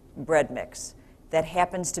Wheat-Free Bread Mix that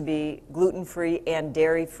happens to be gluten-free and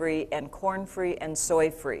dairy-free and corn-free and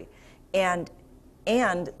soy-free. And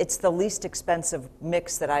it's the least expensive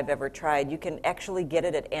mix that I've ever tried. You can actually get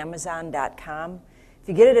it at Amazon.com. If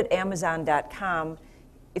you get it at Amazon.com,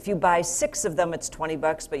 if you buy 6 of them, it's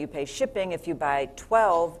 $20, but you pay shipping. If you buy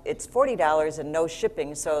 12, it's $40 and no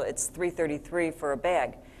shipping, so it's $3.33 for a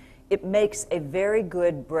bag. It makes a very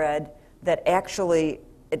good bread that actually,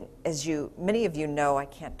 as many of you know, I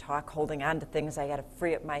can't talk holding on to things, I gotta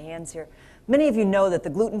free up my hands here. Many of you know that the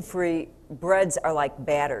gluten-free breads are like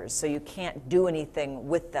batters, so you can't do anything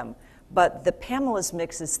with them. But the Pamela's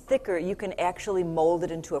mix is thicker. You can actually mold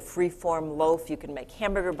it into a free-form loaf. You can make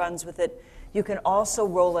hamburger buns with it. You can also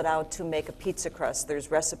roll it out to make a pizza crust.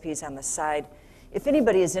 There's recipes on the side. If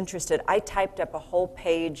anybody is interested, I typed up a whole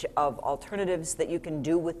page of alternatives that you can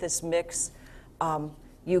do with this mix.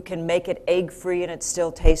 You can make it egg-free and it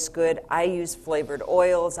still tastes good. I use flavored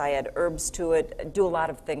oils. I add herbs to it. Do a lot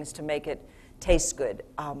of things to make it taste good.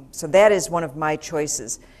 So that is one of my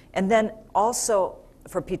choices. And then also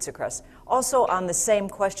for pizza crust. Also on the same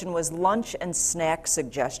question was lunch and snack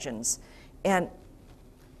suggestions. And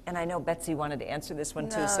I know Betsy wanted to answer this one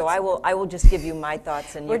too, so I will just give you my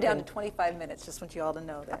thoughts. And we're down to 25 minutes, just want you all to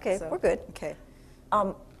know that. Okay, so. we're good. Okay.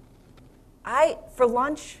 For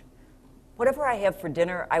lunch, whatever I have for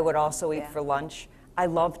dinner, I would also eat for lunch. I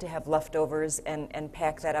love to have leftovers and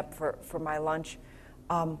pack that up for my lunch.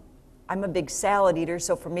 I'm a big salad eater,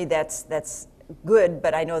 so for me that's good,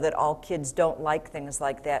 but I know that all kids don't like things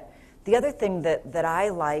like that. The other thing that I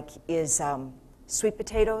like is sweet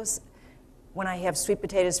potatoes. When I have sweet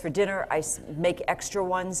potatoes for dinner, I make extra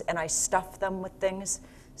ones and I stuff them with things.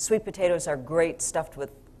 Sweet potatoes are great stuffed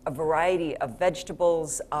with a variety of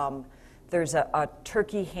vegetables. There's a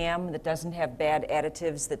turkey ham that doesn't have bad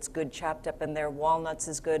additives that's good chopped up in there. Walnuts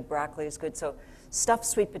is good, broccoli is good. So stuffed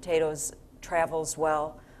sweet potatoes travels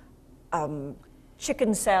well.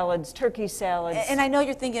 Chicken salads, turkey salads. And I know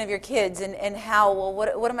you're thinking of your kids and how, well,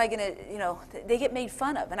 what am I going to, they get made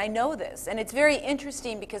fun of, and I know this. And it's very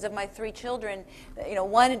interesting because of my 3 children.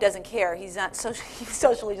 One doesn't care. He's not he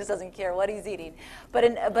socially just doesn't care what he's eating. But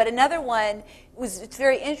another one it's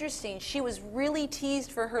very interesting. She was really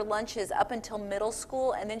teased for her lunches up until middle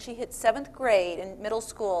school, and then she hit 7th grade in middle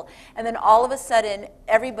school, and then all of a sudden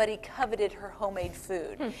everybody coveted her homemade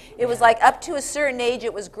food. It was like up to a certain age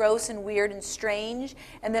it was gross and weird and strange,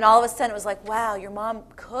 and then all of a sudden it was like, wow, your mom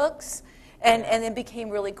cooks? And then became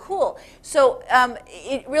really cool. So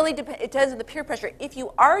it really depends. It depends on the peer pressure. If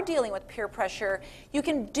you are dealing with peer pressure, you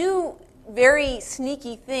can do very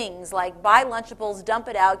sneaky things like buy Lunchables, dump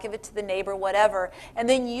it out, give it to the neighbor, whatever, and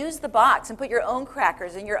then use the box and put your own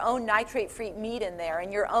crackers and your own nitrate-free meat in there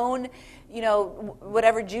and your own,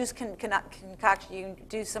 whatever juice concoction. You can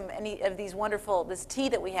do any of these wonderful, this tea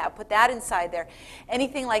that we have, put that inside there,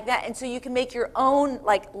 anything like that. And so you can make your own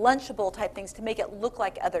like Lunchable type things to make it look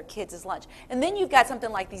like other kids' lunch. And then you've got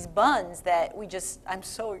something like these buns that we just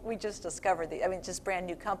discovered. Just brand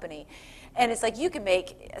new company. And it's like you can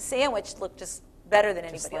make a sandwich look just better than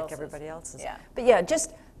anybody else's. Everybody else's. Yeah. But yeah,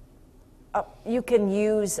 you can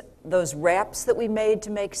use those wraps that we made to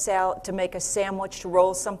make a sandwich, to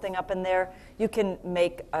roll something up in there. You can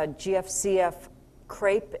make a GFCF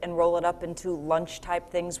crepe and roll it up into lunch type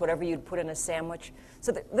things, whatever you'd put in a sandwich.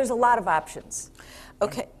 So there's a lot of options.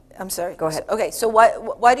 Okay. I'm sorry. Go ahead. Okay, so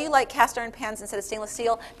why do you like cast iron pans instead of stainless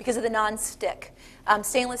steel? Because of the non-stick.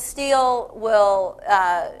 Stainless steel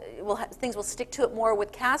things will stick to it more.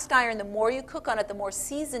 With cast iron, the more you cook on it, the more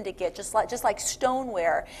seasoned it gets, just like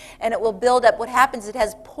stoneware, and it will build up. What happens? It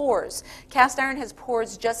has pores. Cast iron has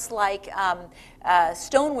pores just like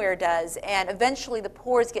stoneware does, and eventually the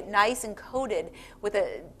pores get nice and coated with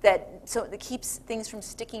so that keeps things from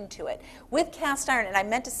sticking to it. With cast iron, and I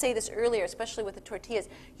meant to say this earlier, especially with the tortillas,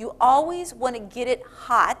 you always want to get it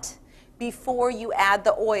hot before you add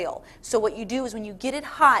the oil. So what you do is when you get it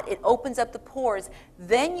hot, it opens up the pores,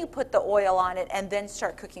 then you put the oil on it and then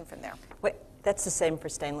start cooking from there. Wait, that's the same for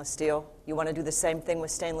stainless steel. You want to do the same thing with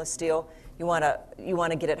stainless steel. You want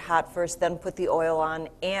to get it hot first, then put the oil on,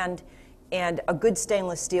 and a good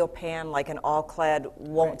stainless steel pan like an all-clad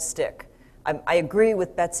won't stick. I agree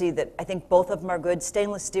with Betsy that I think both of them are good.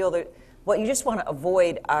 Stainless steel, what you just want to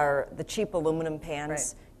avoid are the cheap aluminum pans.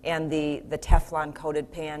 Right. and the Teflon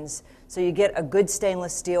coated pans. So you get a good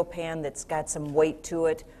stainless steel pan that's got some weight to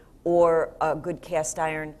it, or a good cast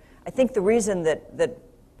iron. I think the reason that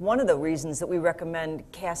one of the reasons that we recommend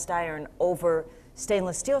cast iron over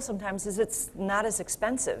stainless steel sometimes is it's not as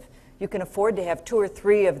expensive. You can afford to have 2 or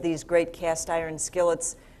 3 of these great cast iron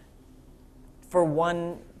skillets for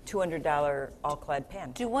one $200 all-clad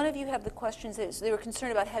pan. Do one of you have the questions? They were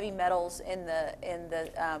concerned about heavy metals in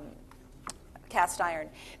the cast iron.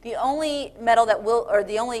 The only metal that will, or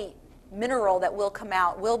the only mineral that will come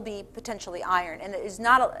out will be potentially iron, and it is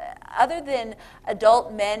not, other than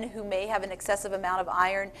adult men who may have an excessive amount of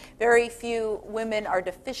iron, very few women are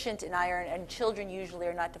deficient in iron, and children usually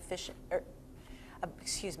are not deficient,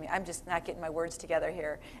 excuse me, I'm just not getting my words together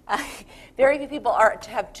here. Very few people are to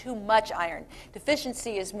have too much iron.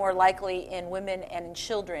 Deficiency is more likely in women and in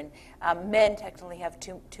children. Men technically have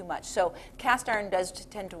too much. So cast iron does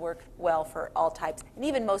tend to work well for all types. And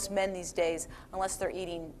even most men these days, unless they're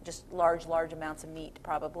eating just large amounts of meat,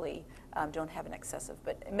 probably don't have an excessive.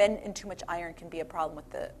 But men in too much iron can be a problem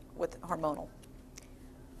with hormonal.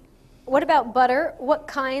 What about butter? What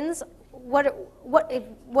kinds?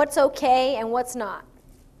 What's okay and what's not?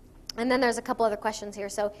 And then there's a couple other questions here.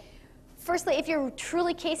 So firstly, if you're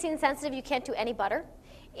truly casein sensitive, you can't do any butter.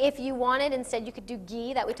 If you wanted, instead you could do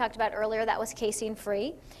ghee that we talked about earlier. That was casein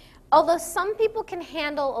free. Although some people can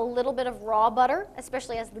handle a little bit of raw butter,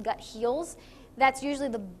 especially as the gut heals. That's usually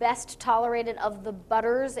the best tolerated of the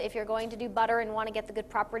butters if you're going to do butter and want to get the good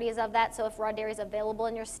properties of that. So if raw dairy is available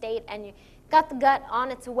in your state and you got the gut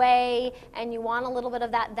on its way and you want a little bit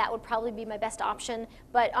of that, that would probably be my best option.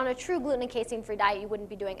 But on a true gluten and casein-free diet, you wouldn't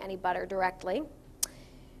be doing any butter directly.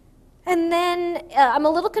 And then I'm a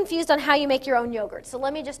little confused on how you make your own yogurt. So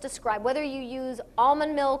let me just describe. Whether you use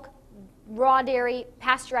almond milk, raw dairy,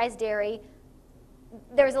 pasteurized dairy,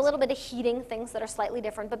 there's a little bit of heating things that are slightly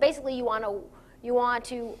different. But basically you want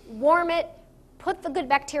to warm it, put the good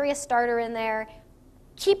bacteria starter in there,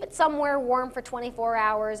 keep it somewhere warm for 24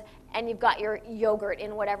 hours, and you've got your yogurt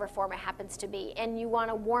in whatever form it happens to be. And you want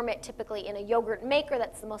to warm it typically in a yogurt maker.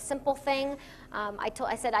 That's the most simple thing.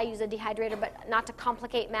 I said I use a dehydrator, but not to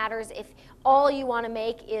complicate matters. If all you want to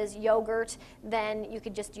make is yogurt, then you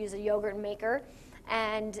could just use a yogurt maker.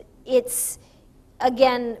 And it's,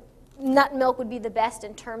 again, nut milk would be the best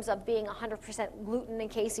in terms of being 100% gluten and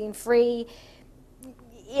casein free.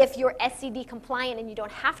 If you're SCD compliant and you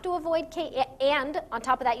don't have to avoid and on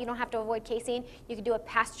top of that you don't have to avoid casein, you could do a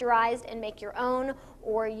pasteurized and make your own,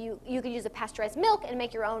 or you could use a pasteurized milk and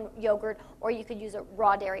make your own yogurt, or you could use a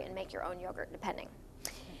raw dairy and make your own yogurt, depending.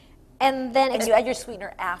 And then you add your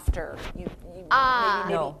sweetener after you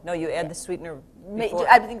No, you add the sweetener before.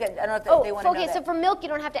 I think that, I don't know if they want to know that. So for milk you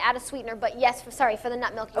don't have to add a sweetener, but yes, for the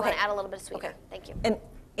nut milk you want to add a little bit of sweetener. Okay. Thank you.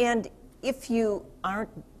 And if you aren't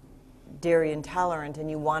dairy intolerant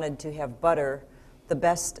and you wanted to have butter, the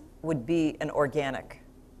best would be an organic,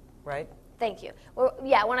 right? Thank you. Well,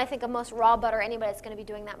 yeah, when I think of most raw butter, anybody that's going to be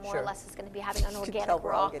doing that more Sure. or less is going to be having an organic tell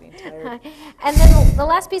we're raw. all getting tired. And then the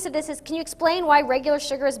last piece of this is, can you explain why regular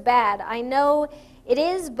sugar is bad? I know it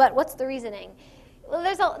is, but what's the reasoning? Well,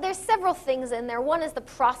 there's several things in there. One is the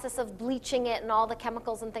process of bleaching it and all the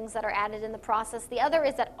chemicals and things that are added in the process. The other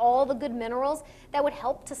is that all the good minerals that would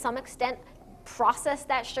help to some extent process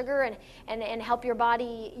that sugar and help your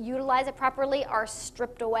body utilize it properly are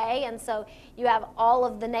stripped away, and so you have all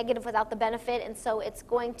of the negative without the benefit, and so it's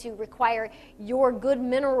going to require your good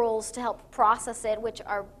minerals to help process it, which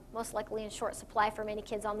are most likely in short supply for many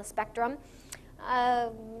kids on the spectrum.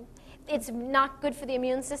 It's not good for the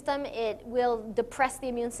immune system. It will depress the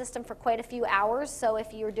immune system for quite a few hours, so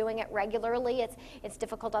if you're doing it regularly, it's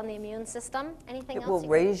difficult on the immune system. Anything else? It will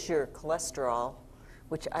raise your cholesterol,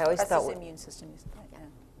 which I always thought the immune system. Yeah.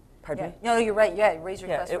 Pardon me? No, you're right. Yeah, raise your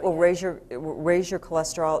cholesterol. It will raise your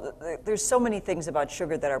cholesterol. There's so many things about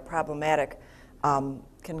sugar that are problematic.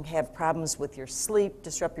 Can have problems with your sleep,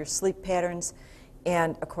 disrupt your sleep patterns,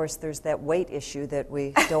 and of course there's that weight issue that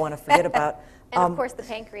we don't want to forget about. And of course the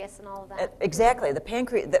pancreas and all of that. Exactly. The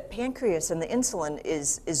pancreas and the insulin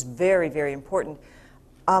is very, very important.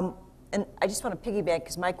 And I just want to piggyback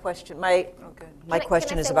because my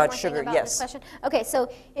question is about sugar. Yes. Okay,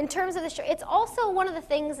 so in terms of the sugar, it's also one of the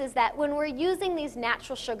things is that when we're using these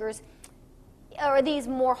natural sugars or these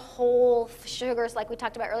more whole sugars like we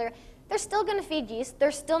talked about earlier, they're still going to feed yeast.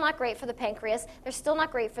 They're still not great for the pancreas. They're still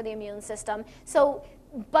not great for the immune system. So,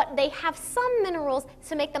 but they have some minerals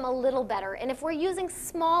to make them a little better. And if we're using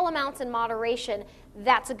small amounts in moderation,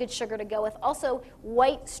 that's a good sugar to go with. Also,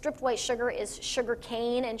 stripped white sugar is sugar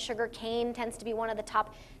cane, and sugar cane tends to be one of the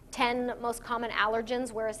top 10 most common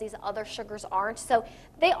allergens, whereas these other sugars aren't. So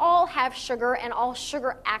they all have sugar, and all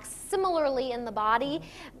sugar acts similarly in the body,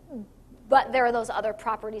 but there are those other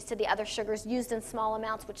properties to the other sugars used in small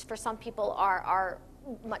amounts, which for some people are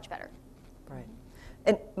much better. Right.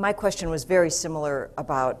 And my question was very similar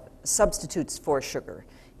about substitutes for sugar,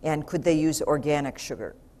 and could they use organic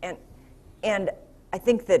sugar? And I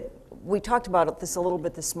think that we talked about this a little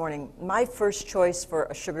bit this morning. My first choice for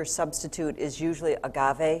a sugar substitute is usually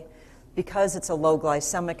agave. Because it's a low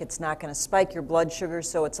glycemic, it's not going to spike your blood sugar,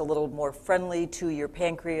 so it's a little more friendly to your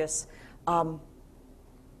pancreas.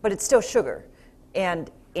 But it's still sugar, and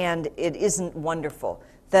it isn't wonderful.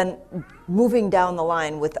 Then moving down the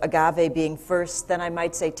line with agave being first, then I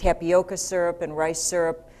might say tapioca syrup and rice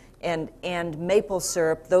syrup and maple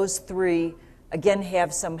syrup. Those three, again,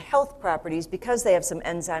 have some health properties because they have some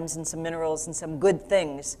enzymes and some minerals and some good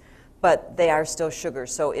things, but they are still sugar.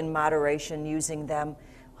 So in moderation, using them.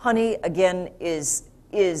 Honey, again, is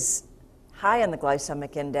high on the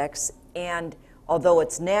glycemic index, and although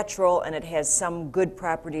it's natural and it has some good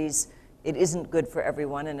properties, it isn't good for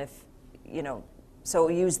everyone, and so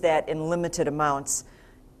use that in limited amounts.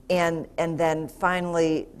 And then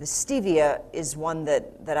finally, the stevia is one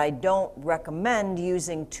that I don't recommend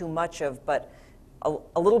using too much of, but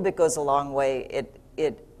a little bit goes a long way.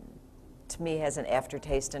 It to me has an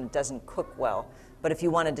aftertaste and it doesn't cook well. But if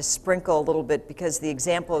you wanted to sprinkle a little bit, because the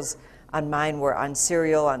examples on mine were on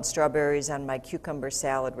cereal, on strawberries, on my cucumber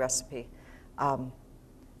salad recipe,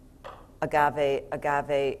 agave,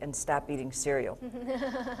 and stop eating cereal.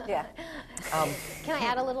 Yeah. Can I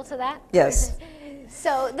add a little to that? Yes.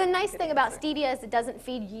 So the nice thing about stevia is it doesn't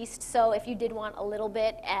feed yeast, so if you did want a little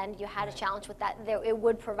bit and you had a challenge with that, it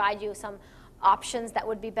would provide you some options that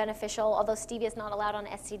would be beneficial, although stevia is not allowed on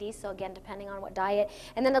SCD, so again, depending on what diet.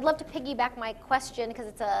 And then I'd love to piggyback my question, because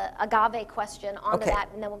it's a agave question, onto that,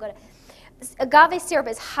 and then we'll go to... Agave syrup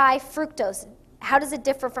is high fructose. How does it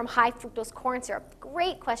differ from high fructose corn syrup?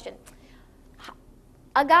 Great question.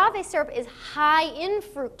 Agave syrup is high in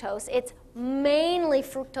fructose. It's mainly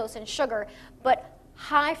fructose and sugar, but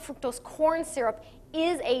high fructose corn syrup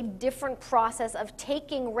is a different process of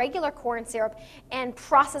taking regular corn syrup and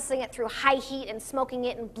processing it through high heat and smoking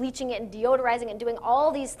it and bleaching it and deodorizing and doing all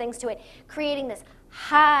these things to it, creating this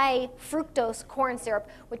high fructose corn syrup,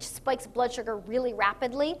 which spikes blood sugar really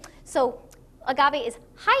rapidly. So agave is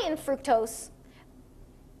high in fructose.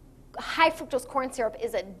 High fructose corn syrup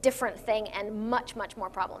is a different thing and much, much more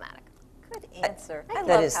problemac. Good answer. I That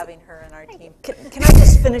love is- having her in our team. Can I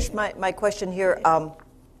just finish my question here?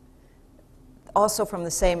 Also from the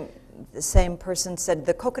same person said,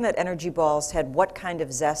 the coconut energy balls had what kind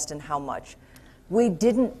of zest and how much? We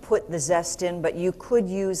didn't put the zest in, but you could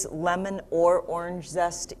use lemon or orange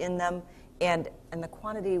zest in them, and the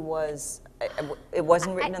quantity was, it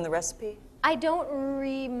wasn't written in the recipe? I don't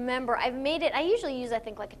remember. I've made it, I usually use, I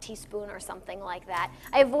think, like a teaspoon or something like that.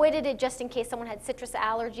 I avoided it just in case someone had citrus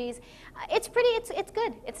allergies. It's pretty, it's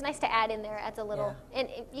good. It's nice to add in there, adds a little, and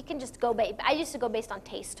you can just go, I used to go based on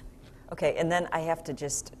taste. Okay, and then I have to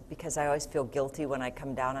just, because I always feel guilty when I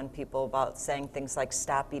come down on people about saying things like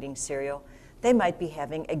stop eating cereal, they might be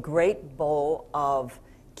having a great bowl of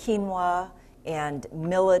quinoa and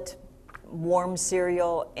millet warm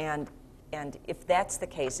cereal, and if that's the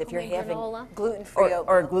case, if you're having granola. Gluten-free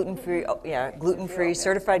or gluten-free, gluten-free,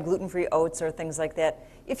 certified gluten-free oats or things like that,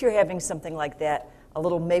 if you're having something like that, a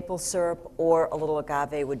little maple syrup or a little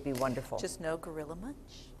agave would be wonderful. Just no Gorilla Munch.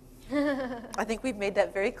 I think we've made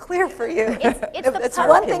that very clear for you. It's the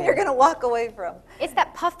one thing you're going to walk away from. It's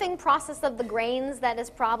that puffing process of the grains that is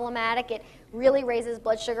problematic. It really raises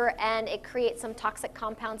blood sugar, and it creates some toxic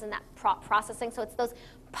compounds in that processing. So it's those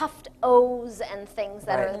puffed O's and things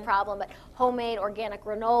that are the problem. But homemade organic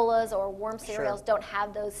granolas or warm cereals don't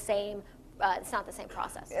have those same, it's not the same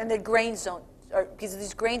process. And the grains don't, because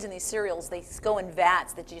these grains in these cereals, they go in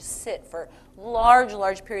vats that just sit for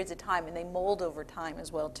large periods of time, and they mold over time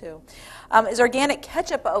as well, too. Is organic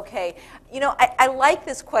ketchup okay? You know, I like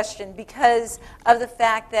this question because of the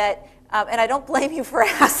fact that, and I don't blame you for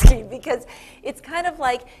asking, because it's kind of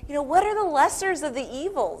like, you know, what are the lessers of the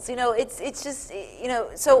evils? You know, it's just, you know,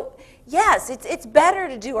 so yes, it's better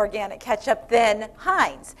to do organic ketchup than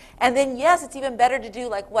Heinz. And then yes, it's even better to do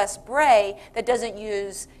like Wes Bray that doesn't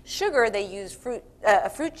use sugar, they use fruit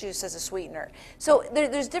juice as a sweetener. So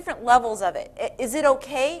there's different levels of it. Is it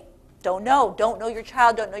okay? Don't know. Don't know your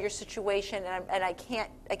child, don't know your situation, and I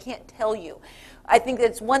can't tell you. I think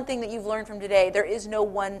that's one thing that you've learned from today. There is no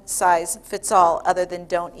one size fits all other than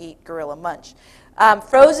don't eat Gorilla Munch.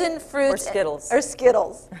 Frozen fruits. Or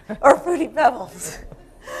Skittles. Or Fruity Pebbles.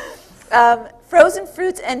 Frozen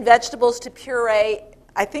fruits and vegetables to puree.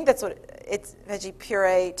 I think that's what it's veggie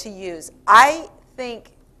puree to use. I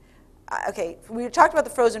think, okay, we talked about the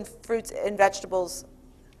frozen fruits and vegetables.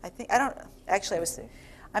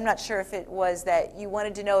 I'm not sure if it was that you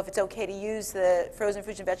wanted to know if it's okay to use the frozen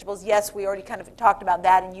fruits and vegetables. Yes, we already kind of talked about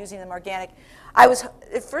that and using them organic.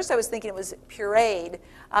 At first I was thinking it was pureed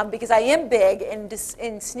because I am big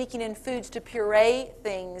in sneaking in foods to puree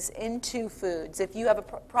things into foods. If you have a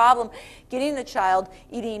problem getting a child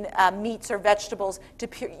eating meats or vegetables,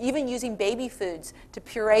 even using baby foods, to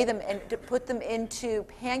puree them and to put them into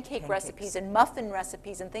pancake recipes and muffin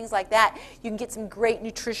recipes and things like that, you can get some great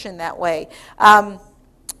nutrition that way.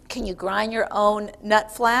 Can you grind your own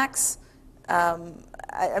nut flax? I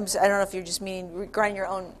don't know if you're just meaning grind your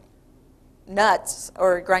own nuts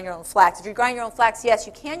or grind your own flax. If you grind your own flax, yes,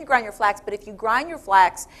 you can grind your flax, but if you grind your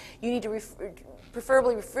flax, you need to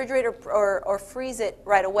preferably refrigerate or freeze it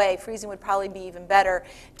right away. Freezing would probably be even better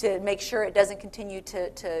to make sure it doesn't continue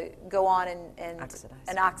to go on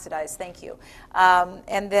and oxidize. Thank you.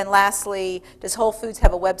 And then lastly, does Whole Foods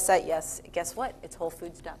have a website? Yes. Guess what? It's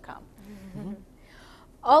wholefoods.com. Mm-hmm.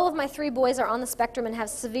 All of my 3 boys are on the spectrum and have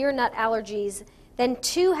severe nut allergies. Then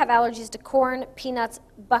 2 have allergies to corn, peanuts,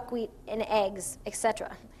 buckwheat, and eggs,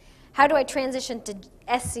 etc. How do I transition to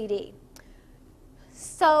SCD?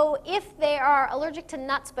 So if they are allergic to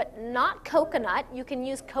nuts but not coconut, you can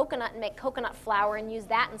use coconut and make coconut flour and use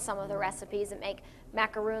that in some of the recipes and make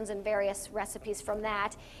macaroons and various recipes from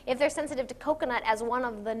that. If they're sensitive to coconut as one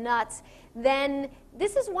of the nuts, then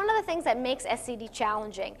this is one of the things that makes SCD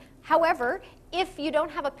challenging. However, if you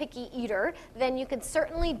don't have a picky eater, then you can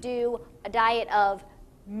certainly do a diet of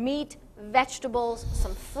meat, vegetables,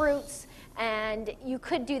 some fruits, and you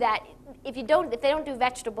could do that. If they don't do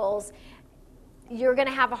vegetables, you're going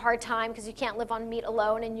to have a hard time because you can't live on meat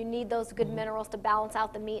alone, and you need those good minerals to balance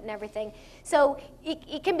out the meat and everything. So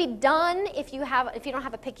it can be done if you don't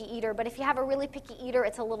have a picky eater, but if you have a really picky eater,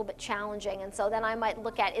 it's a little bit challenging. And so then I might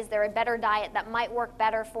look at, is there a better diet that might work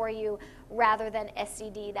better for you rather than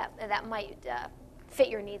SCD that might fit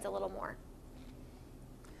your needs a little more.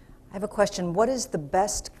 I have a question. What is the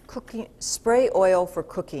best spray oil for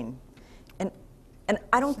cooking? And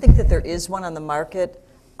I don't think that there is one on the market.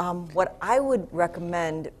 What I would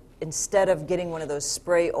recommend, instead of getting one of those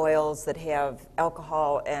spray oils that have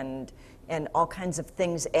alcohol and all kinds of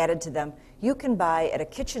things added to them, you can buy at a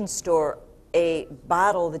kitchen store a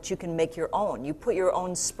bottle that you can make your own. You put your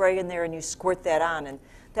own spray in there and you squirt that on, and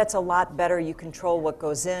that's a lot better. You control what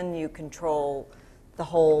goes in, you control the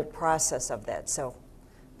whole process of that. So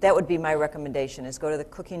that would be my recommendation, is go to the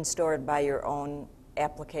cooking store and buy your own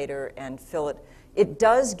applicator and fill it. It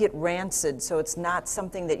does get rancid, so it's not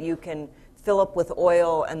something that you can fill up with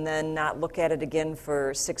oil and then not look at it again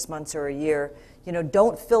for 6 months or a year. You know,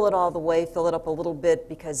 don't fill it all the way, fill it up a little bit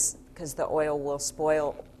because the oil will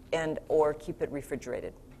spoil or keep it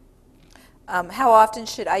refrigerated. How often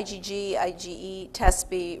should IgG, IgE tests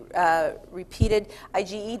be repeated?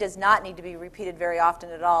 IgE does not need to be repeated very often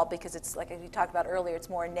at all because it's, like we talked about earlier, it's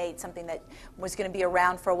more innate, something that was going to be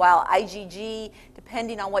around for a while. IgG,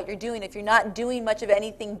 depending on what you're doing, if you're not doing much of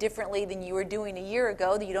anything differently than you were doing a year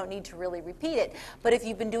ago, then you don't need to really repeat it. But if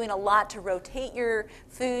you've been doing a lot to rotate your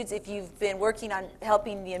foods, if you've been working on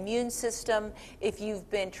helping the immune system, if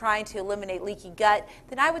you've been trying to eliminate leaky gut,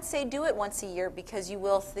 then I would say do it once a year because you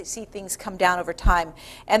will see things come down over time.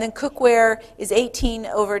 And then cookware is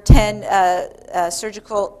 18/10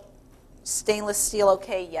 surgical stainless steel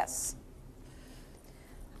okay? Yes.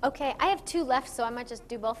 Okay, I have 2 left, so I might just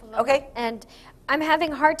do both of them. Okay. And I'm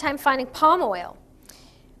having a hard time finding palm oil.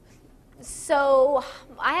 So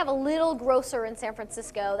I have a little grocer in San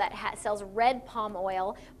Francisco that sells red palm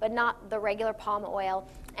oil, but not the regular palm oil.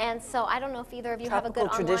 And so I don't know if either of you have a good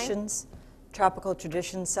online. Tropical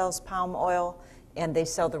Traditions sells palm oil, and they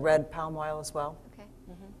sell the red palm oil as well. Okay,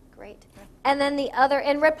 great. And then the other,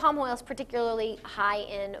 and red palm oil is particularly high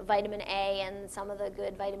in vitamin A and some of the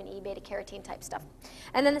good vitamin E, beta carotene type stuff.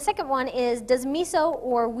 And then the second one is, does miso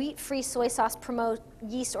or wheat-free soy sauce promote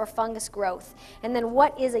yeast or fungus growth? And then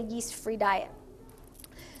what is a yeast-free diet?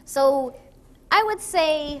 So I would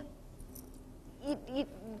say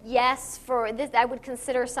yes for this. I would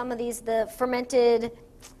consider some of these the fermented.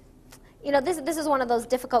 You know, this is one of those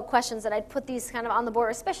difficult questions that I'd put these kind of on the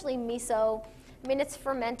board, especially miso. I mean, it's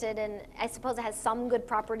fermented, and I suppose it has some good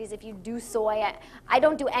properties if you do soy. I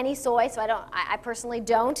don't do any soy, so I personally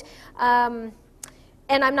don't. And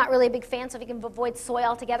I'm not really a big fan, so if you can avoid soy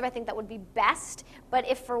altogether, I think that would be best. But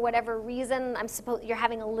if for whatever reason you're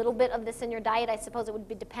having a little bit of this in your diet, I suppose it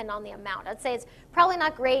would depend on the amount. I'd say it's probably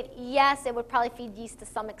not great. Yes, it would probably feed yeast to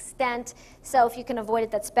some extent, so if you can avoid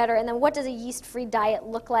it, that's better. And then what does a yeast-free diet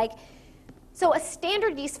look like? So a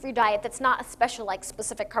standard yeast-free diet that's not a special, like,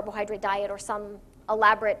 specific carbohydrate diet or some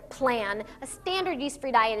elaborate plan, a standard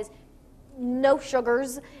yeast-free diet is no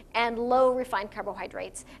sugars and low refined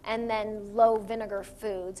carbohydrates, and then low vinegar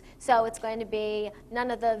foods. So it's going to be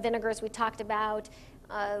none of the vinegars we talked about,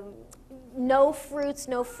 no fruits,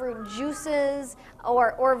 no fruit juices,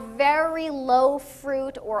 or very low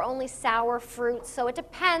fruit, or only sour fruits. So it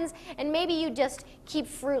depends, and maybe you just keep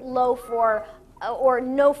fruit low for or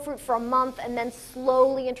no fruit for a month, and then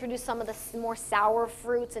slowly introduce some of the more sour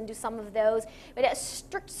fruits and do some of those. But a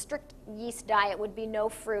strict yeast diet would be no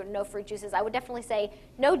fruit, no fruit juices. I would definitely say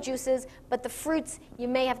no juices, but the fruits, you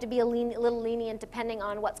may have to be a little lenient depending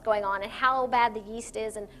on what's going on and how bad the yeast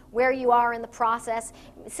is and where you are in the process.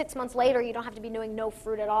 6 months later, you don't have to be doing no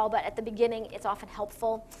fruit at all, but at the beginning, it's often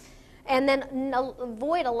helpful. And then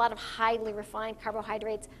avoid a lot of highly refined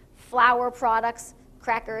carbohydrates, flour products,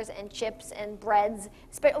 crackers and chips and breads,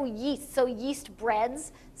 yeast, so yeast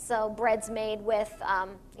breads, so breads made with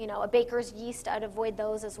a baker's yeast. I'd avoid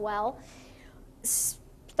those as well.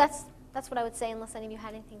 That's what I would say, unless any of you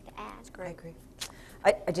had anything to add. That's great. I agree.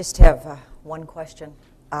 I just have one question.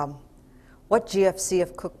 What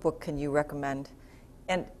GFCF cookbook can you recommend?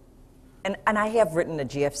 And I have written a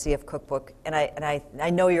GFCF cookbook, and I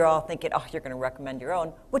know you're all thinking, oh, you're going to recommend your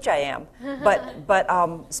own, which I am.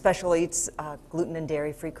 But Special Eats, gluten and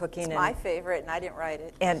dairy-free cooking. It's my favorite, and I didn't write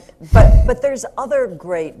it. But there's other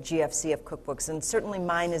great GFCF cookbooks, and certainly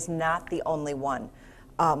mine is not the only one.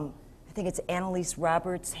 I think it's Annalise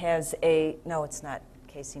Roberts has no, it's not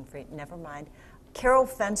casein-free. Never mind. Carol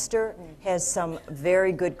Fenster has some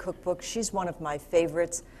very good cookbooks. She's one of my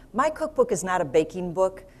favorites. My cookbook is not a baking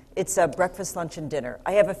book. It's a breakfast, lunch, and dinner.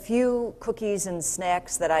 I have a few cookies and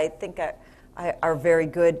snacks that I think are very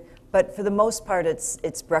good, but for the most part,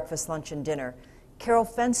 it's breakfast, lunch, and dinner. Carol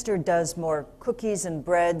Fenster does more cookies and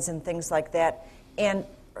breads and things like that, and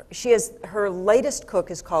her latest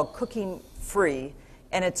cook is called Cooking Free,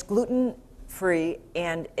 and it's gluten-free,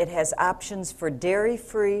 and it has options for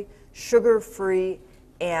dairy-free, sugar-free,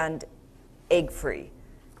 and egg-free.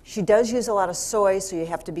 She does use a lot of soy, so you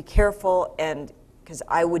have to be careful, and because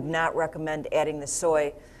I would not recommend adding the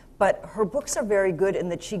soy. But her books are very good in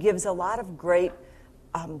that she gives a lot of great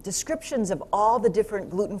descriptions of all the different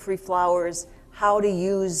gluten-free flours, how to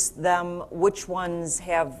use them, which ones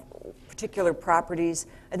have particular properties.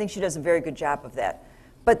 I think she does a very good job of that.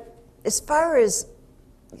 But as far as,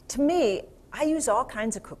 to me, I use all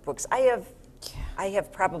kinds of cookbooks. I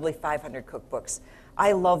have probably 500 cookbooks.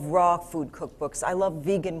 I love raw food cookbooks. I love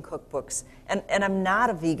vegan cookbooks. And I'm not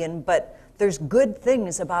a vegan, but there's good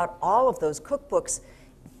things about all of those cookbooks.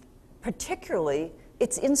 Particularly,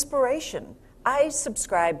 it's inspiration. I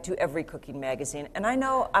subscribe to every cooking magazine, and I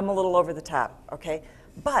know I'm a little over the top, okay?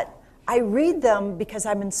 But I read them because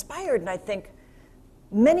I'm inspired, and I think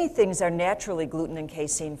many things are naturally gluten and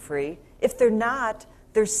casein free. If they're not,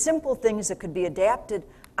 there's simple things that could be adapted.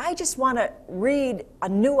 I just want to read a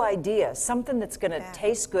new idea, something that's going to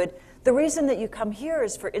taste good. The reason that you come here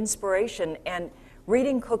is for inspiration, and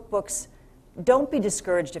reading cookbooks, don't be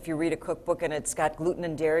discouraged if you read a cookbook and it's got gluten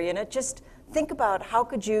and dairy in it. Just think about how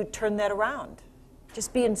could you turn that around.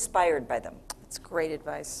 Just be inspired by them. That's great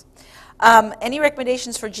advice. Any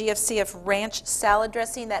recommendations for GFCF ranch salad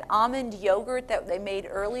dressing? That almond yogurt that they made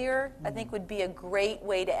earlier, I think would be a great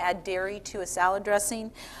way to add dairy to a salad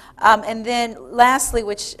dressing. And then lastly,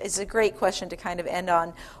 which is a great question to kind of end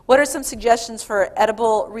on, what are some suggestions for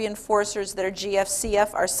edible reinforcers that are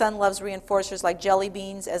GFCF? Our son loves reinforcers like jelly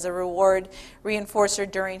beans as a reward reinforcer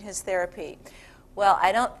during his therapy. Well,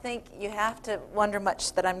 I don't think you have to wonder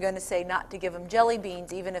much that I'm going to say not to give them jelly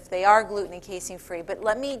beans, even if they are gluten and casein free. But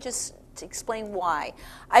let me just explain why.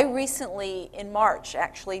 I recently, in March,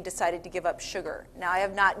 actually decided to give up sugar. Now, I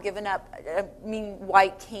have not given up,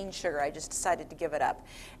 white cane sugar. I just decided to give it up.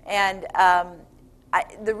 And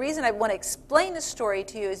the reason I want to explain this story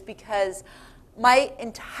to you is because my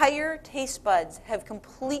entire taste buds have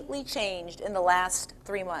completely changed in the last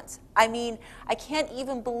 3 months. I mean, I can't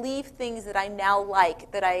even believe things that I now like,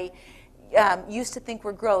 that I used to think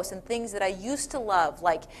were gross, and things that I used to love,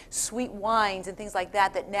 like sweet wines and things like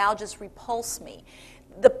that, that now just repulse me.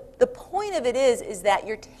 The point of it is that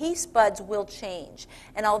your taste buds will change.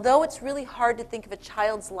 And although it's really hard to think of a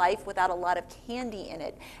child's life without a lot of candy in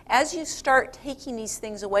it, as you start taking these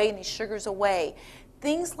things away and these sugars away,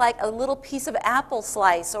 things like a little piece of apple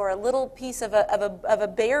slice or a little piece of a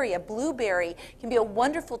berry, a blueberry, can be a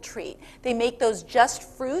wonderful treat. They make those just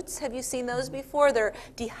fruits. Have you seen those before? They're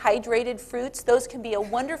dehydrated fruits. Those can be a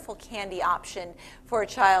wonderful candy option for a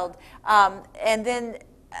child. And then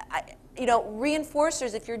you know,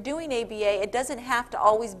 reinforcers, if you're doing ABA, it doesn't have to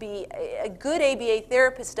always be, a good ABA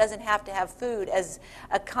therapist doesn't have to have food as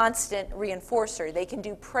a constant reinforcer. They can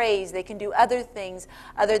do praise, they can do other things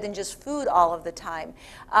other than just food all of the time.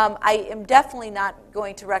 I am definitely not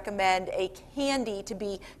going to recommend a candy to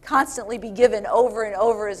be constantly be given over and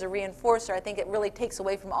over as a reinforcer. I think it really takes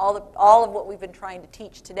away from all of what we've been trying to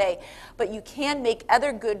teach today. But you can make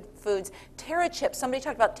other good foods. Terra chips, somebody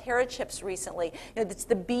talked about Terra chips recently. You know, it's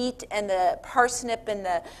the beet and the parsnip and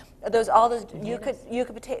all those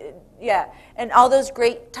yucca potato, yeah, and all those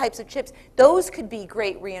great types of chips. Those could be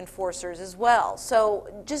great reinforcers as well. So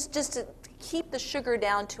just to keep the sugar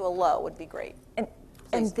down to a low would be great.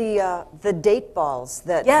 And the date balls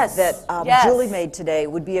that Julie made today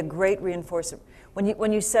would be a great reinforcer.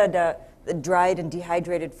 When you said the dried and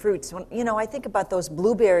dehydrated fruits, you know, I think about those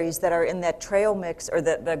blueberries that are in that trail mix or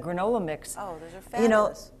the granola mix. Oh, those are fabulous. You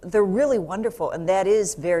know, they're really wonderful, and that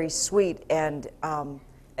is very sweet, and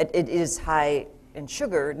it is high in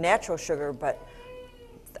sugar, natural sugar, but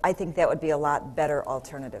I think that would be a lot better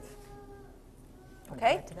alternative.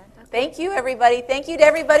 Okay. Thank you, everybody. Thank you to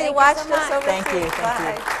everybody who watched us over. Thank you.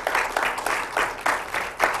 Bye.